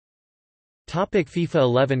 FIFA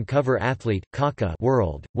 11 cover athlete, Kaka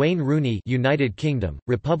World, Wayne Rooney United Kingdom,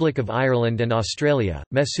 Republic of Ireland and Australia,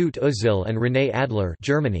 Mesut Özil and René Adler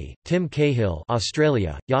Germany, Tim Cahill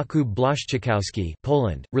Australia, Jakub Blaszczykowski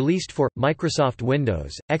Poland. Released for Microsoft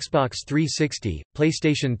Windows, Xbox 360,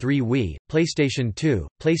 PlayStation 3 Wii, PlayStation 2,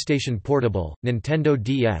 PlayStation Portable, Nintendo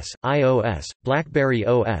DS, iOS, BlackBerry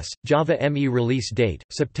OS, Java ME. Release date: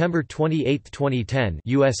 September 28, 2010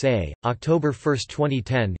 USA, October 1,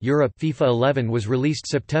 2010 Europe. FIFA 11 was released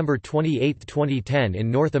September 28, 2010 in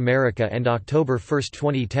North America and October 1,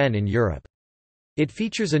 2010 in Europe. It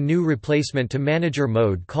features a new replacement to manager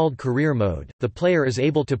mode called career mode. The player is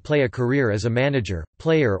able to play a career as a manager,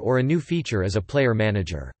 player or a new feature as a player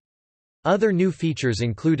manager. Other new features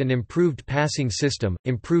include an improved passing system,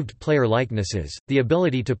 improved player likenesses, the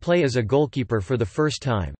ability to play as a goalkeeper for the first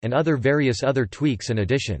time, and various other tweaks and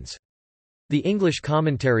additions. The English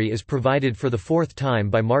commentary is provided for the fourth time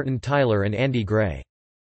by Martin Tyler and Andy Gray.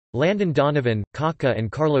 Landon Donovan, Kaka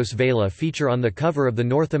and Carlos Vela feature on the cover of the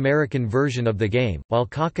North American version of the game, while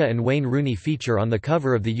Kaka and Wayne Rooney feature on the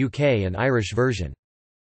cover of the UK and Irish version.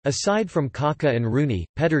 Aside from Kaka and Rooney,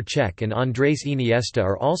 Petr Cech and Andrés Iniesta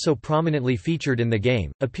are also prominently featured in the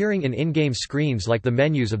game, appearing in in-game screens like the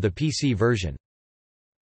menus of the PC version.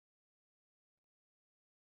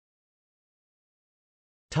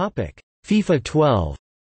 FIFA 12.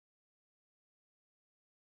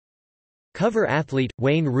 Cover athlete,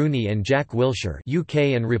 Wayne Rooney and Jack Wilshere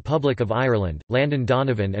UK and Republic of Ireland, Landon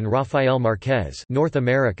Donovan and Rafael Marquez North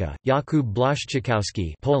America, Jakub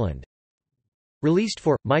Blaszczykowski Poland. Released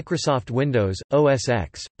for Microsoft Windows, OS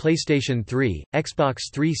X, PlayStation 3,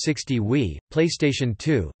 Xbox 360 Wii, PlayStation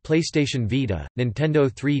 2, PlayStation Vita, Nintendo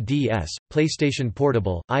 3DS, PlayStation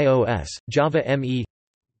Portable, iOS, Java ME.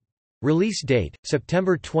 Release date: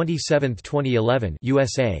 September 27, 2011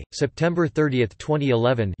 USA, September 30,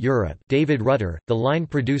 2011 Europe. David Rutter, the line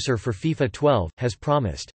producer for FIFA 12, has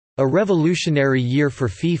promised a revolutionary year for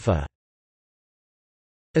FIFA,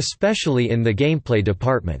 especially in the gameplay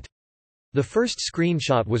department. The first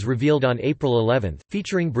screenshot was revealed on April 11,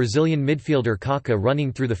 featuring Brazilian midfielder Kaka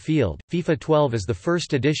running through the field. FIFA 12 is the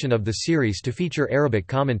first edition of the series to feature Arabic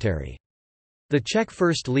commentary. The Czech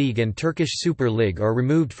First League and Turkish Super League are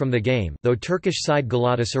removed from the game, though Turkish side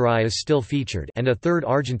Galatasaray is still featured, and a third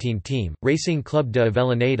Argentine team, Racing Club de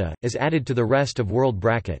Avellaneda, is added to the rest of world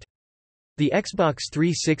bracket. The Xbox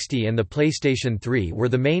 360 and the PlayStation 3 were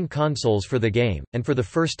the main consoles for the game, and for the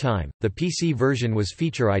first time, the PC version was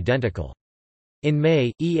feature identical. In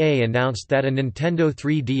May, EA announced that a Nintendo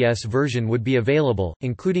 3DS version would be available,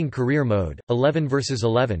 including Career Mode, 11 vs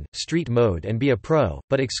 11, Street Mode and Be a Pro,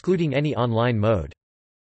 but excluding any online mode.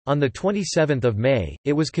 On 27 May,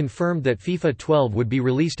 it was confirmed that FIFA 12 would be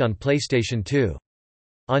released on PlayStation 2.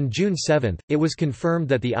 On June 7, it was confirmed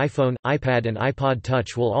that the iPhone, iPad and iPod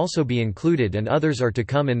Touch will also be included and others are to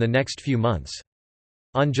come in the next few months.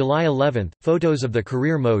 On July 11, photos of the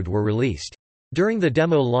Career Mode were released. During the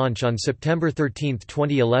demo launch on September 13,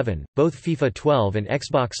 2011, both FIFA 12 and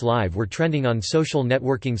Xbox Live were trending on social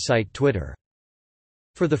networking site Twitter.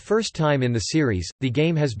 For the first time in the series, the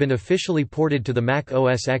game has been officially ported to the Mac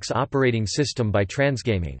OS X operating system by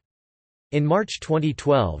Transgaming. In March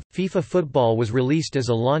 2012, FIFA Football was released as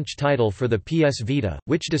a launch title for the PS Vita,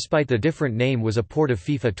 which despite the different name was a port of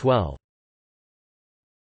FIFA 12.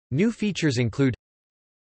 New features include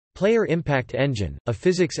Player Impact Engine, a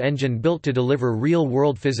physics engine built to deliver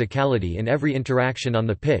real-world physicality in every interaction on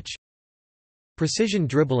the pitch. Precision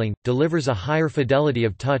Dribbling, delivers a higher fidelity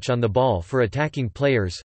of touch on the ball for attacking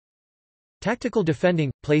players. Tactical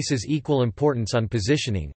Defending, places equal importance on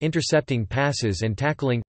positioning, intercepting passes and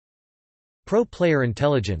tackling. Pro Player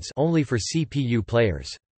Intelligence, only for CPU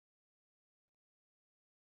players.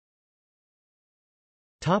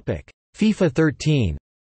 FIFA 13.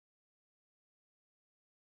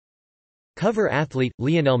 Cover athlete,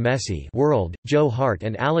 Lionel Messi World, Joe Hart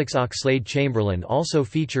and Alex Oxlade-Chamberlain also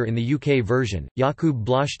feature in the UK version, Jakub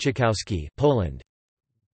Blaszczykowski Poland.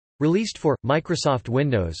 Released for Microsoft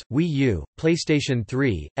Windows, Wii U, PlayStation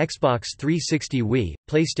 3, Xbox 360 Wii,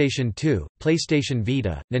 PlayStation 2, PlayStation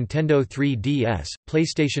Vita, Nintendo 3DS,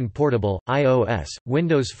 PlayStation Portable, iOS,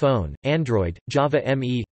 Windows Phone, Android, Java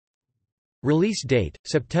ME. Release date: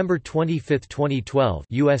 September 25, 2012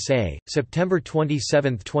 USA, September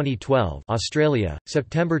 27, 2012 Australia,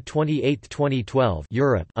 September 28, 2012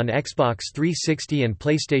 Europe. On Xbox 360 and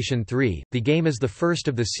PlayStation 3, the game is the first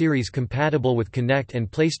of the series compatible with Kinect and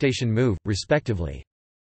PlayStation Move, respectively.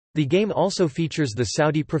 The game also features the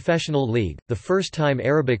Saudi Professional League, the first time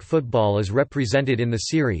Arabic football is represented in the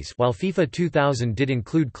series. While FIFA 2000 did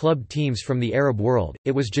include club teams from the Arab world,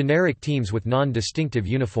 it was generic teams with non-distinctive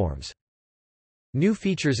uniforms. New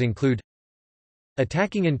features include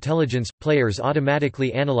attacking intelligence – players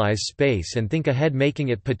automatically analyze space and think ahead, making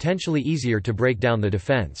it potentially easier to break down the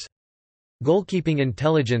defense. Goalkeeping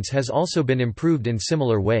intelligence has also been improved in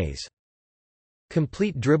similar ways.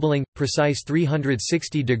 Complete dribbling – precise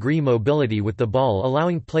 360-degree mobility with the ball,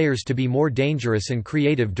 allowing players to be more dangerous and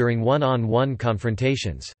creative during one-on-one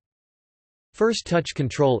confrontations. First touch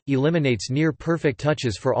control – eliminates near-perfect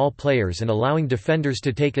touches for all players and allowing defenders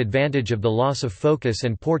to take advantage of the loss of focus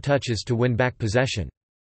and poor touches to win back possession.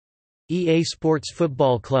 EA Sports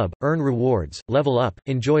Football Club – earn rewards, level up,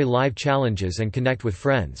 enjoy live challenges and connect with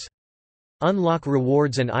friends. Unlock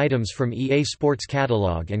rewards and items from EA Sports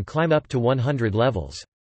catalog and climb up to 100 levels.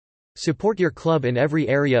 Support your club in every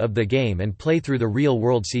area of the game and play through the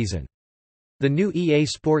real-world season. The new EA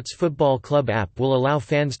Sports Football Club app will allow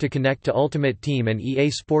fans to connect to Ultimate Team and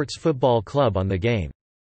EA Sports Football Club on the game.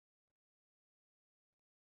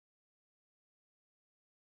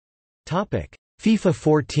 FIFA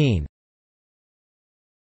 14.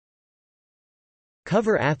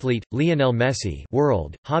 Cover athlete, Lionel Messi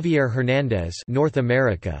World, Javier Hernandez North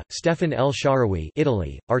America, Stefan El Shaarawy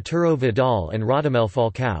Italy, Arturo Vidal and Radamel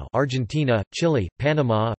Falcao Argentina, Chile,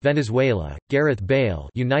 Panama, Venezuela, Gareth Bale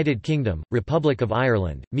United Kingdom, Republic of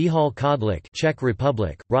Ireland, Michal Kodlik Czech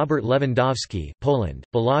Republic, Robert Lewandowski Poland,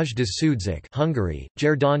 Balázs Dzsudzsák Hungary,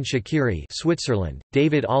 Xherdan Shaqiri Switzerland,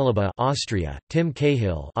 David Alaba Austria, Tim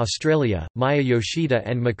Cahill Australia, Maya Yoshida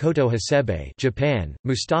and Makoto Hasebe Japan,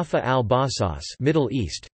 Mustafa Al-Bassas Middle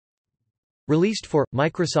East. Released for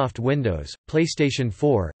Microsoft Windows, PlayStation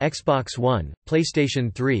 4, Xbox One,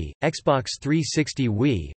 PlayStation 3, Xbox 360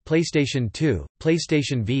 Wii, PlayStation 2,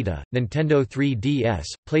 PlayStation Vita, Nintendo 3DS,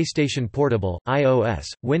 PlayStation Portable, iOS,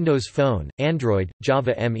 Windows Phone, Android,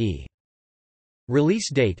 Java ME.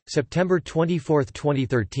 Release date: September 24,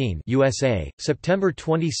 2013 USA, September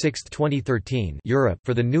 26, 2013 Europe.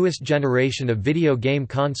 For the newest generation of video game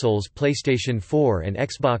consoles PlayStation 4 and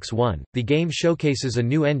Xbox One, the game showcases a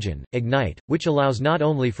new engine, Ignite, which allows not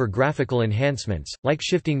only for graphical enhancements, like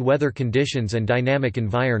shifting weather conditions and dynamic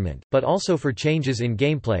environment, but also for changes in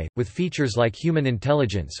gameplay, with features like human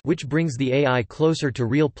intelligence, which brings the AI closer to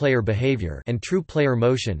real player behavior, and true player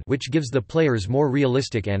motion, which gives the players more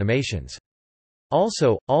realistic animations.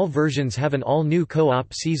 Also, all versions have an all-new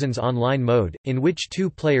co-op Seasons Online mode, in which two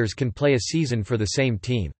players can play a season for the same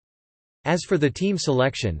team. As for the team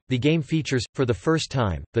selection, the game features, for the first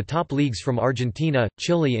time, the top leagues from Argentina,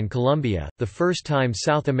 Chile and Colombia, the first time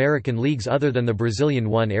South American leagues other than the Brazilian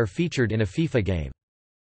one are featured in a FIFA game.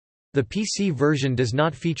 The PC version does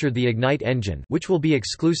not feature the Ignite engine, which will be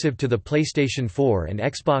exclusive to the PlayStation 4 and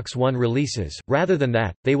Xbox One releases. Rather than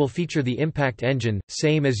that, they will feature the Impact engine,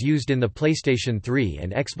 same as used in the PlayStation 3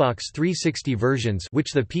 and Xbox 360 versions,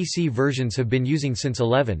 which the PC versions have been using since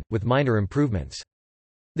 11, with minor improvements.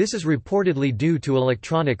 This is reportedly due to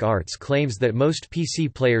Electronic Arts' claims that most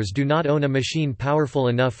PC players do not own a machine powerful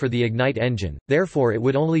enough for the Ignite engine, therefore it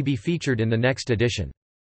would only be featured in the next edition.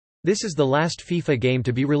 This is the last FIFA game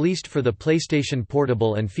to be released for the PlayStation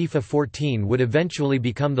Portable, and FIFA 14 would eventually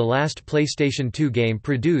become the last PlayStation 2 game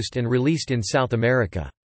produced and released in South America.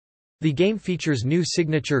 The game features new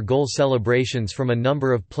signature goal celebrations from a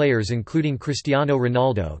number of players including Cristiano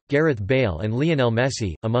Ronaldo, Gareth Bale and Lionel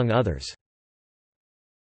Messi, among others.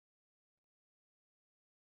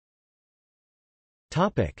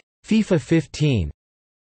 FIFA 15.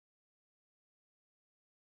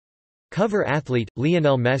 Cover athlete: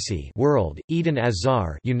 Lionel Messi, World; Eden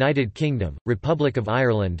Hazard, United Kingdom, Republic of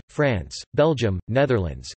Ireland, France, Belgium,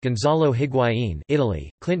 Netherlands; Gonzalo Higuaín,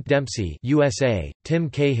 Italy; Clint Dempsey, USA; Tim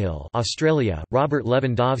Cahill, Australia; Robert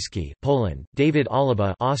Lewandowski, Poland; David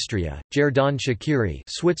Alaba, Austria; Xherdan Shaqiri,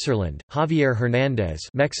 Switzerland; Javier Hernandez,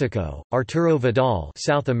 Mexico; Arturo Vidal,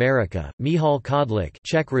 South America; Mihal Kodlik,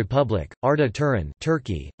 Czech Republic; Arda Turan,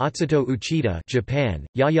 Turkey; Atsuto Uchida, Japan;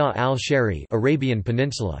 Yahya Al-Shari, Arabian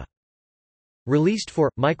Peninsula. Released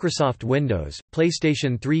for Microsoft Windows,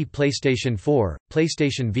 PlayStation 3, PlayStation 4,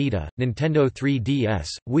 PlayStation Vita, Nintendo 3DS,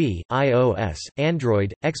 Wii, iOS,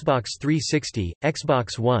 Android, Xbox 360,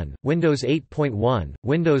 Xbox One, Windows 8.1,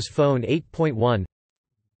 Windows Phone 8.1.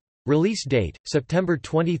 Release date: September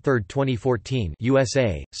 23, 2014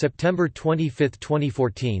 USA, September 25,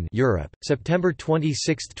 2014 Europe, September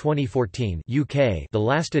 26, 2014 UK. The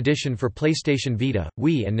last edition for PlayStation Vita,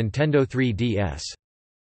 Wii and Nintendo 3DS.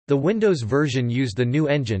 The Windows version used the new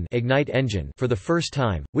engine, Ignite engine for the first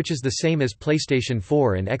time, which is the same as PlayStation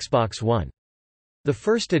 4 and Xbox One. The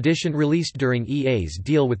first edition released during EA's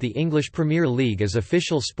deal with the English Premier League as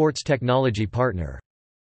official sports technology partner.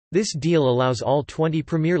 This deal allows all 20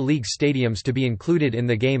 Premier League stadiums to be included in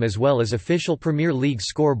the game as well as official Premier League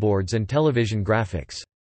scoreboards and television graphics.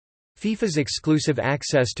 FIFA's exclusive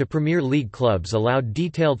access to Premier League clubs allowed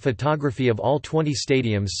detailed photography of all 20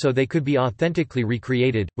 stadiums so they could be authentically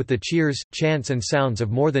recreated, with the cheers, chants and sounds of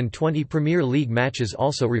more than 20 Premier League matches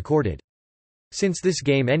also recorded. Since this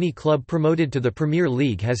game, any club promoted to the Premier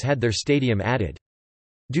League has had their stadium added.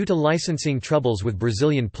 Due to licensing troubles with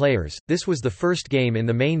Brazilian players, this was the first game in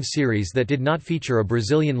the main series that did not feature a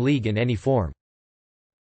Brazilian league in any form.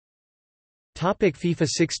 FIFA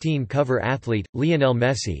 16 cover athlete: Lionel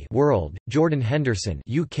Messi, World; Jordan Henderson,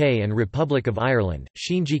 UK and Republic of Ireland;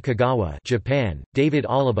 Shinji Kagawa, Japan; David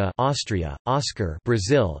Alaba, Austria; Oscar,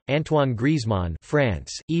 Brazil; Antoine Griezmann,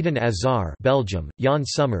 France; Eden Hazard, Belgium; Jan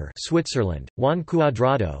Sommer, Switzerland; Juan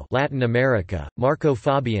Cuadrado, Latin America; Marco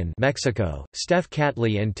Fabian, Mexico; Steph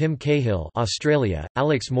Catley and Tim Cahill, Australia;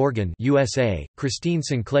 Alex Morgan, USA; Christine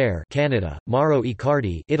Sinclair, Canada; Mauro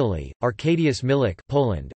Icardi, Italy; Arkadiusz Milik,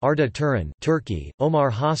 Poland; Arda Turan, Turkey;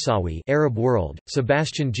 Omar Hassawi, Arab world;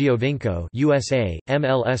 Sebastian Giovinco, USA;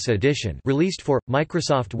 MLS edition released for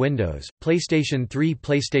Microsoft Windows, PlayStation 3,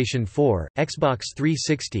 PlayStation 4, Xbox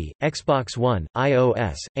 360, Xbox One,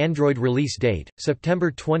 iOS, Android. Release date: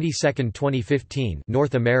 September 22, 2015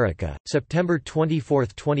 North America, September 24,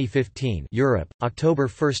 2015 Europe, October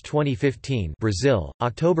 1, 2015 Brazil,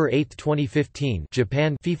 October 8, 2015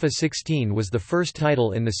 Japan. FIFA 16 was the first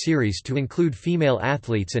title in the series to include female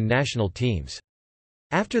athletes and national teams.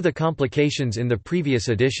 After the complications in the previous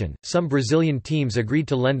edition, some Brazilian teams agreed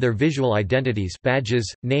to lend their visual identities,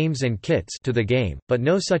 badges, names and kits to the game, but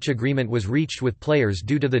no such agreement was reached with players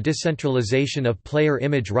due to the decentralization of player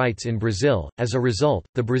image rights in Brazil. As a result,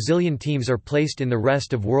 the Brazilian teams are placed in the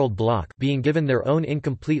rest of world block, being given their own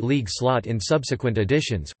incomplete league slot in subsequent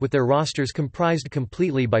editions, with their rosters comprised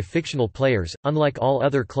completely by fictional players, unlike all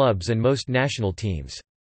other clubs and most national teams.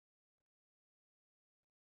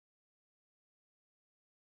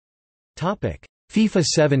 FIFA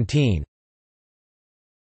 17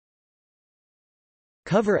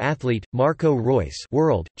 cover athlete: Marco Reus,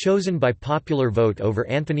 World, chosen by popular vote over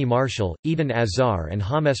Anthony Martial, Eden Hazard and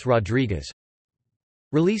James Rodriguez.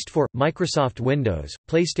 Released for Microsoft Windows,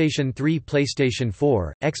 PlayStation 3, PlayStation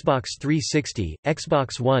 4, Xbox 360,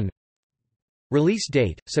 Xbox One. Release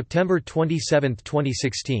date: September 27,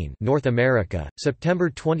 2016 North America, September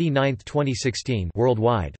 29, 2016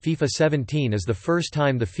 worldwide. FIFA 17 is the first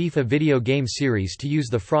time the FIFA video game series to use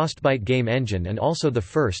the Frostbite game engine and also the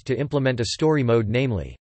first to implement a story mode,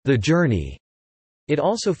 namely, The Journey. It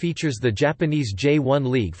also features the Japanese J1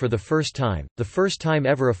 League for the first time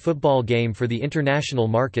ever a football game for the international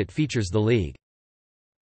market features the league.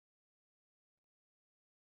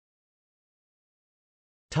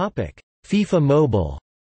 FIFA Mobile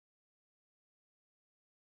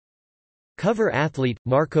cover athlete: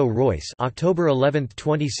 Marco Reus, October 11,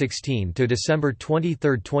 2016 to December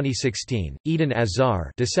 23, 2016; Eden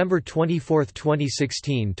Hazard, December 24,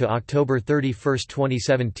 2016 to October 31,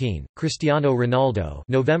 2017; Cristiano Ronaldo,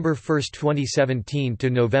 November 1, 2017 to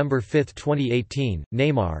November 5, 2018;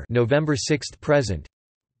 Neymar, November 6 present.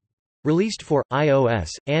 Released for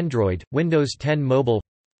iOS, Android, Windows 10 Mobile.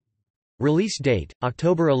 Release date: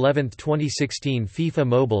 October 11, 2016. FIFA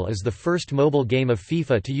Mobile is the first mobile game of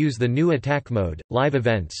FIFA to use the new attack mode, live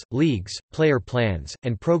events, leagues, player plans,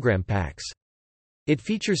 and program packs. It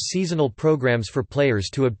features seasonal programs for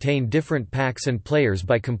players to obtain different packs and players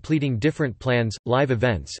by completing different plans, live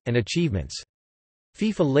events, and achievements.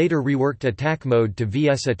 FIFA later reworked Attack Mode to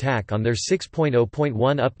VS Attack on their 6.0.1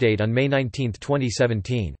 update on May 19,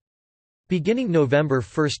 2017. Beginning November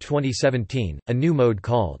 1, 2017, a new mode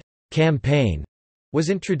called Campaign was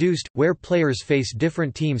introduced, where players face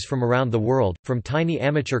different teams from around the world, from tiny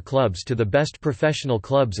amateur clubs to the best professional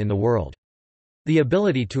clubs in the world. The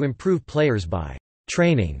ability to improve players by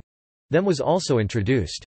training them was also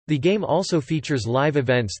introduced. The game also features live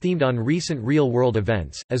events themed on recent real-world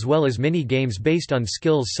events, as well as mini-games based on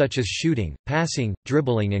skills such as shooting, passing,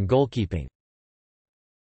 dribbling and goalkeeping.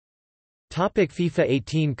 FIFA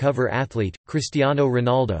 18 Cover Athlete, Cristiano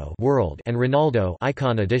Ronaldo World and Ronaldo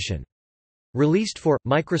Icon Edition. Released for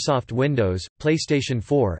Microsoft Windows, PlayStation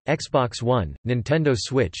 4, Xbox One, Nintendo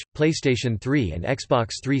Switch, PlayStation 3 and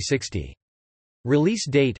Xbox 360. Release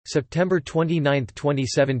date, September 29,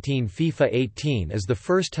 2017. FIFA 18 is the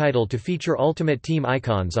first title to feature Ultimate Team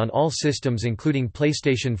icons on all systems including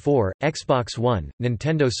PlayStation 4, Xbox One,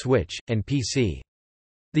 Nintendo Switch, and PC.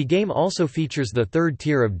 The game also features the third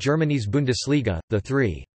tier of Germany's Bundesliga, the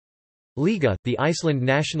 3. Liga, the Iceland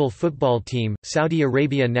national football team, Saudi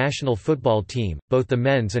Arabia national football team, both the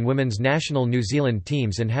men's and women's national New Zealand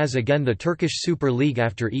teams, and has again the Turkish Super League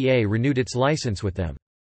after EA renewed its license with them.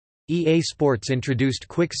 EA Sports introduced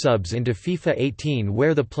quick subs into FIFA 18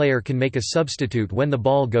 where the player can make a substitute when the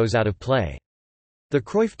ball goes out of play. The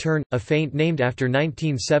Cruyff turn, a feint named after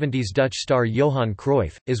 1970s Dutch star Johan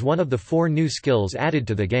Cruyff, is one of the 4 new skills added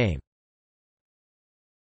to the game.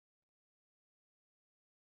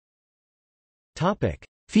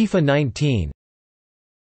 FIFA 19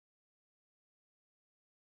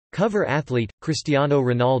 Cover Athlete, Cristiano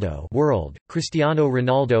Ronaldo World, Cristiano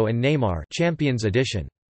Ronaldo and Neymar Champions Edition.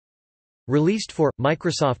 Released for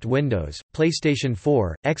Microsoft Windows, PlayStation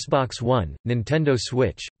 4, Xbox One, Nintendo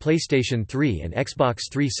Switch, PlayStation 3 and Xbox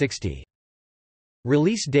 360.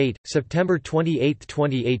 Release date, September 28,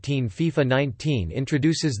 2018. FIFA 19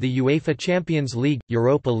 introduces the UEFA Champions League,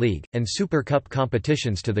 Europa League, and Super Cup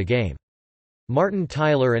competitions to the game. Martin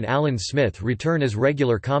Tyler and Alan Smith return as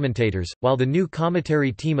regular commentators, while the new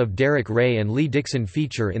commentary team of Derek Ray and Lee Dixon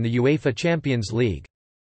feature in the UEFA Champions League.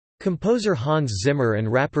 Composer Hans Zimmer and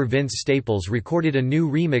rapper Vince Staples recorded a new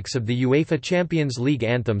remix of the UEFA Champions League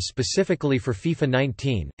anthem specifically for FIFA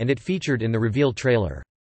 19, and it featured in the reveal trailer.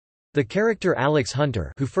 The character Alex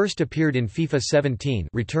Hunter, who first appeared in FIFA 17,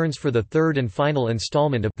 returns for the third and final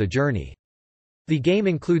installment of The Journey. The game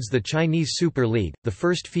includes the Chinese Super League, the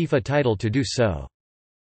first FIFA title to do so.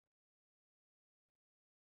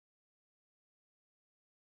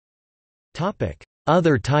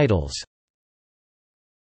 Other titles.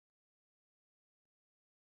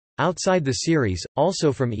 Outside the series,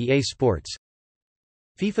 also from EA Sports: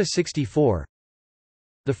 FIFA 64,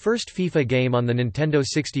 the first FIFA game on the Nintendo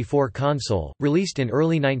 64 console, released in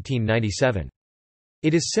early 1997.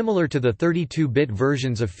 It is similar to the 32-bit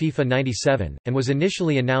versions of FIFA 97, and was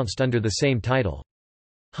initially announced under the same title.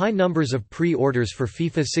 High numbers of pre-orders for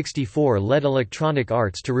FIFA 64 led Electronic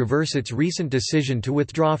Arts to reverse its recent decision to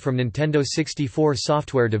withdraw from Nintendo 64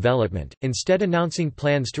 software development, instead announcing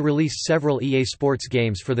plans to release several EA Sports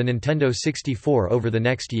games for the Nintendo 64 over the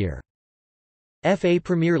next year. FA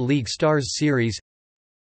Premier League Stars Series.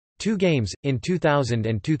 2 games. In 2000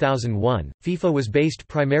 and 2001, FIFA was based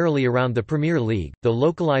primarily around the Premier League, though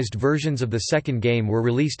localized versions of the second game were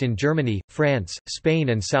released in Germany, France,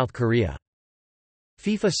 Spain and South Korea.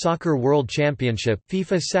 FIFA Soccer World Championship,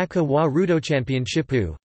 FIFA Saka wa Rudo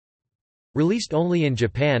Championshipu. Released only in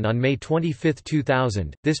Japan on May 25,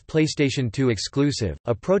 2000, this PlayStation 2 exclusive,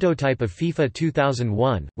 a prototype of FIFA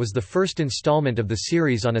 2001, was the first installment of the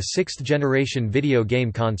series on a 6th-generation video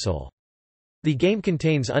game console. The game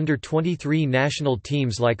contains under-23 national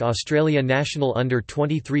teams like Australia national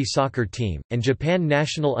under-23 soccer team, and Japan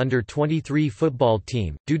national under-23 football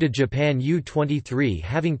team, due to Japan U-23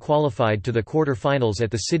 having qualified to the quarter-finals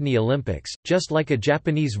at the Sydney Olympics, just like a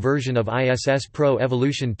Japanese version of ISS Pro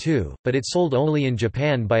Evolution 2, but it sold only in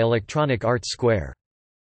Japan by Electronic Arts Square.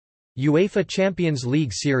 UEFA Champions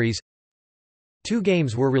League Series. 2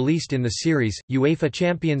 games were released in the series, UEFA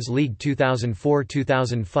Champions League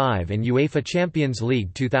 2004-2005 and UEFA Champions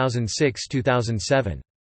League 2006-2007.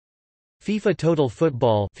 FIFA Total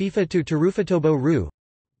Football FIFA Tuturufotobo Ru.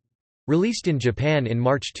 Released in Japan in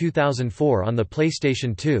March 2004 on the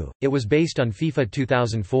PlayStation 2, it was based on FIFA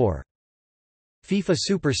 2004. FIFA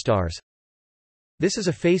Superstars. This is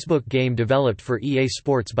a Facebook game developed for EA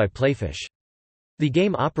Sports by Playfish. The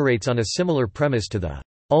game operates on a similar premise to the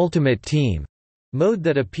Ultimate Team mode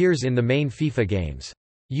that appears in the main FIFA games.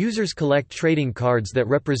 Users collect trading cards that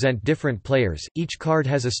represent different players, each card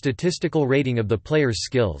has a statistical rating of the player's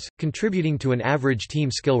skills, contributing to an average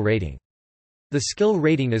team skill rating. The skill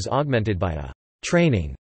rating is augmented by a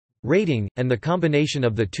training rating, and the combination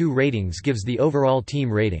of the two ratings gives the overall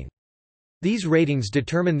team rating. These ratings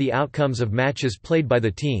determine the outcomes of matches played by the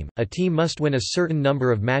team. A team must win a certain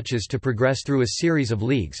number of matches to progress through a series of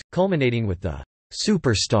leagues, culminating with the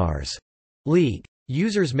Superstars League.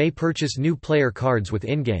 Users may purchase new player cards with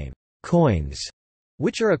in-game coins,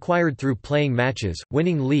 which are acquired through playing matches,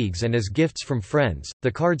 winning leagues and as gifts from friends.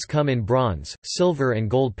 The cards come in bronze, silver and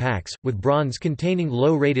gold packs, with bronze containing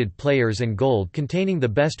low-rated players and gold containing the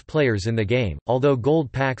best players in the game, although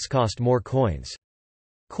gold packs cost more coins.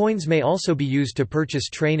 Coins may also be used to purchase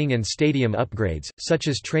training and stadium upgrades, such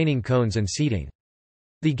as training cones and seating.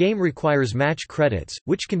 The game requires match credits,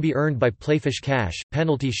 which can be earned by playfish cash,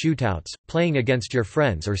 penalty shootouts, playing against your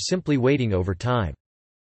friends or simply waiting over time.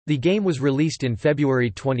 The game was released in February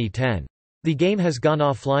 2010. The game has gone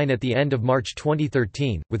offline at the end of March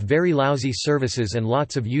 2013, with very lousy services and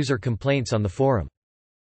lots of user complaints on the forum.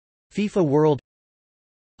 FIFA World,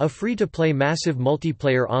 a free-to-play massive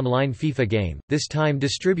multiplayer online FIFA game, this time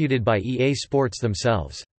distributed by EA Sports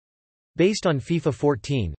themselves. Based on FIFA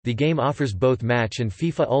 14, the game offers both match and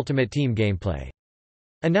FIFA Ultimate Team gameplay.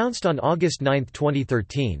 Announced on August 9,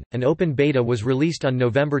 2013, an open beta was released on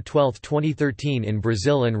November 12, 2013 in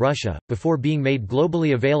Brazil and Russia, before being made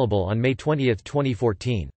globally available on May 20,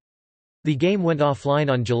 2014. The game went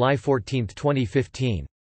offline on July 14, 2015.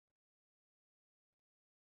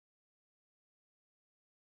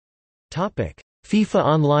 FIFA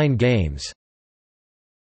Online games.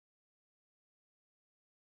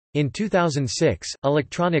 In 2006,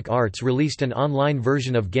 Electronic Arts released an online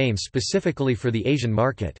version of games specifically for the Asian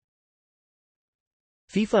market.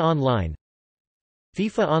 FIFA Online,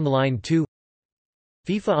 FIFA Online 2,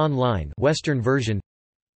 FIFA Online Western version,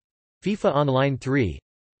 FIFA Online 3,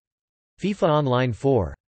 FIFA Online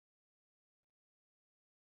 4.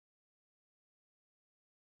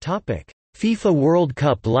 Topic: FIFA World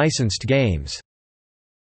Cup licensed games.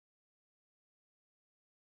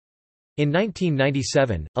 In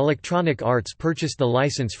 1997, Electronic Arts purchased the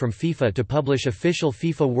license from FIFA to publish official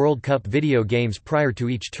FIFA World Cup video games prior to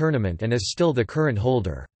each tournament and is still the current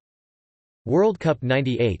holder. World Cup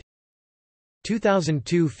 98,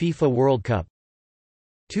 2002 FIFA World Cup,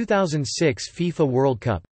 2006 FIFA World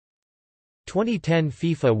Cup, 2010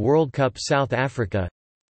 FIFA World Cup South Africa,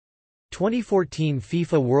 2014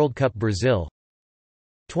 FIFA World Cup Brazil,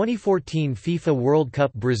 2014 FIFA World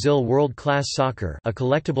Cup Brazil World Class Soccer, a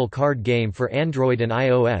collectible card game for Android and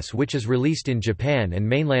iOS which is released in Japan and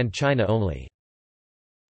mainland China only.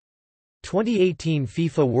 2018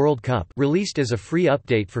 FIFA World Cup, released as a free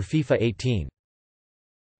update for FIFA 18.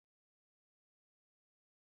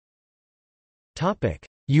 Topic: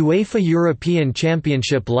 UEFA European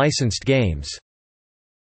Championship licensed games.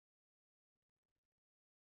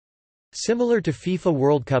 Similar to FIFA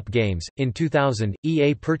World Cup games, in 2000,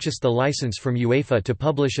 EA purchased the license from UEFA to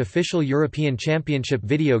publish official European Championship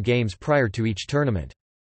video games prior to each tournament.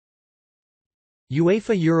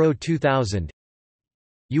 UEFA Euro 2000,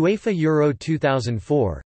 UEFA Euro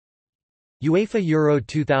 2004, UEFA Euro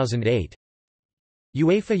 2008,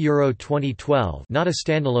 UEFA Euro 2012, not a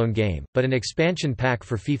standalone game, but an expansion pack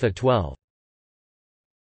for FIFA 12.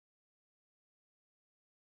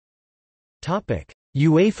 Topic: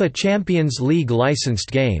 UEFA Champions League licensed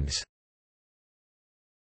games.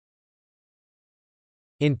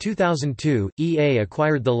 In 2002, EA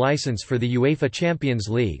acquired the license for the UEFA Champions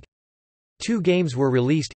League. 2 games were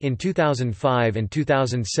released, in 2005 and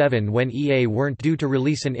 2007 when EA weren't due to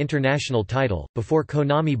release an international title, before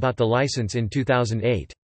Konami bought the license in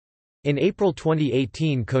 2008. In April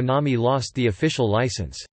 2018 Konami lost the official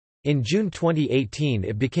license. In June 2018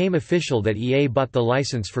 it became official that EA bought the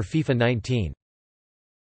license for FIFA 19.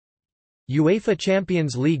 UEFA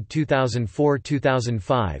Champions League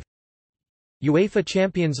 2004-2005, UEFA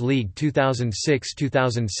Champions League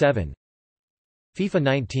 2006-2007, FIFA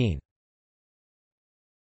 19.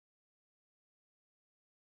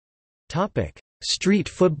 Topic: Street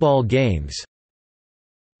football games.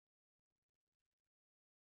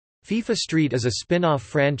 FIFA Street is a spin-off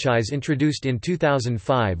franchise introduced in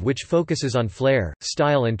 2005 which focuses on flair,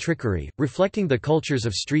 style and trickery, reflecting the cultures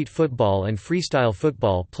of street football and freestyle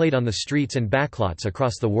football played on the streets and backlots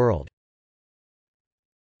across the world.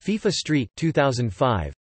 FIFA Street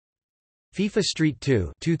 2005, FIFA Street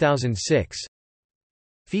 2 2006,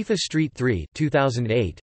 FIFA Street 3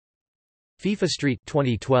 2008, FIFA Street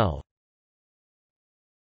 2012.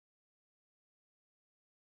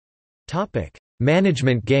 Topic: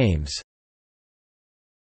 Management games.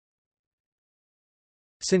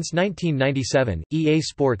 Since 1997, EA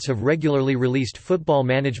Sports have regularly released football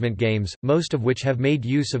management games, most of which have made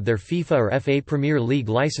use of their FIFA or FA Premier League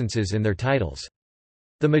licenses in their titles.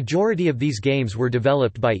 The majority of these games were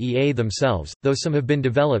developed by EA themselves, though some have been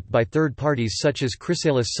developed by third parties such as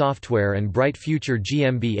Chrysalis Software and Bright Future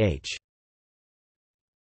GmbH.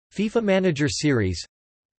 FIFA Manager Series,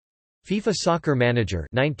 FIFA Soccer Manager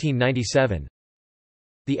 1997,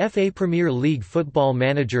 the FA Premier League Football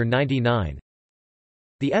Manager 99,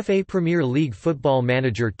 the FA Premier League Football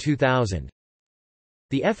Manager 2000,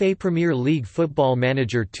 the FA Premier League Football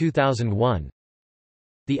Manager 2001,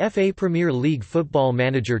 the FA Premier League Football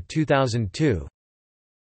Manager 2002,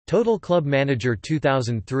 Total Club Manager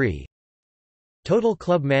 2003, Total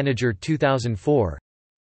Club Manager 2004,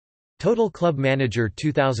 Total Club Manager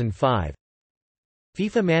 2005,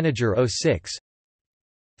 FIFA Manager 06,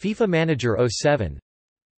 FIFA Manager 07,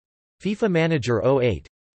 FIFA Manager 08,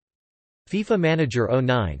 FIFA Manager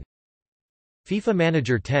 09, FIFA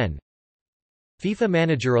Manager 10, FIFA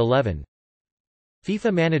Manager 11,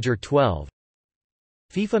 FIFA Manager 12,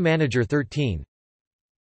 FIFA Manager 13,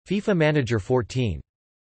 FIFA Manager 14.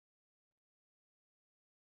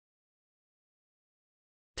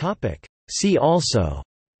 See also: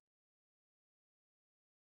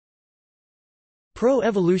 Pro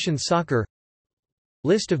Evolution Soccer,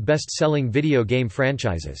 List of best-selling video game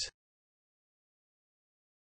franchises.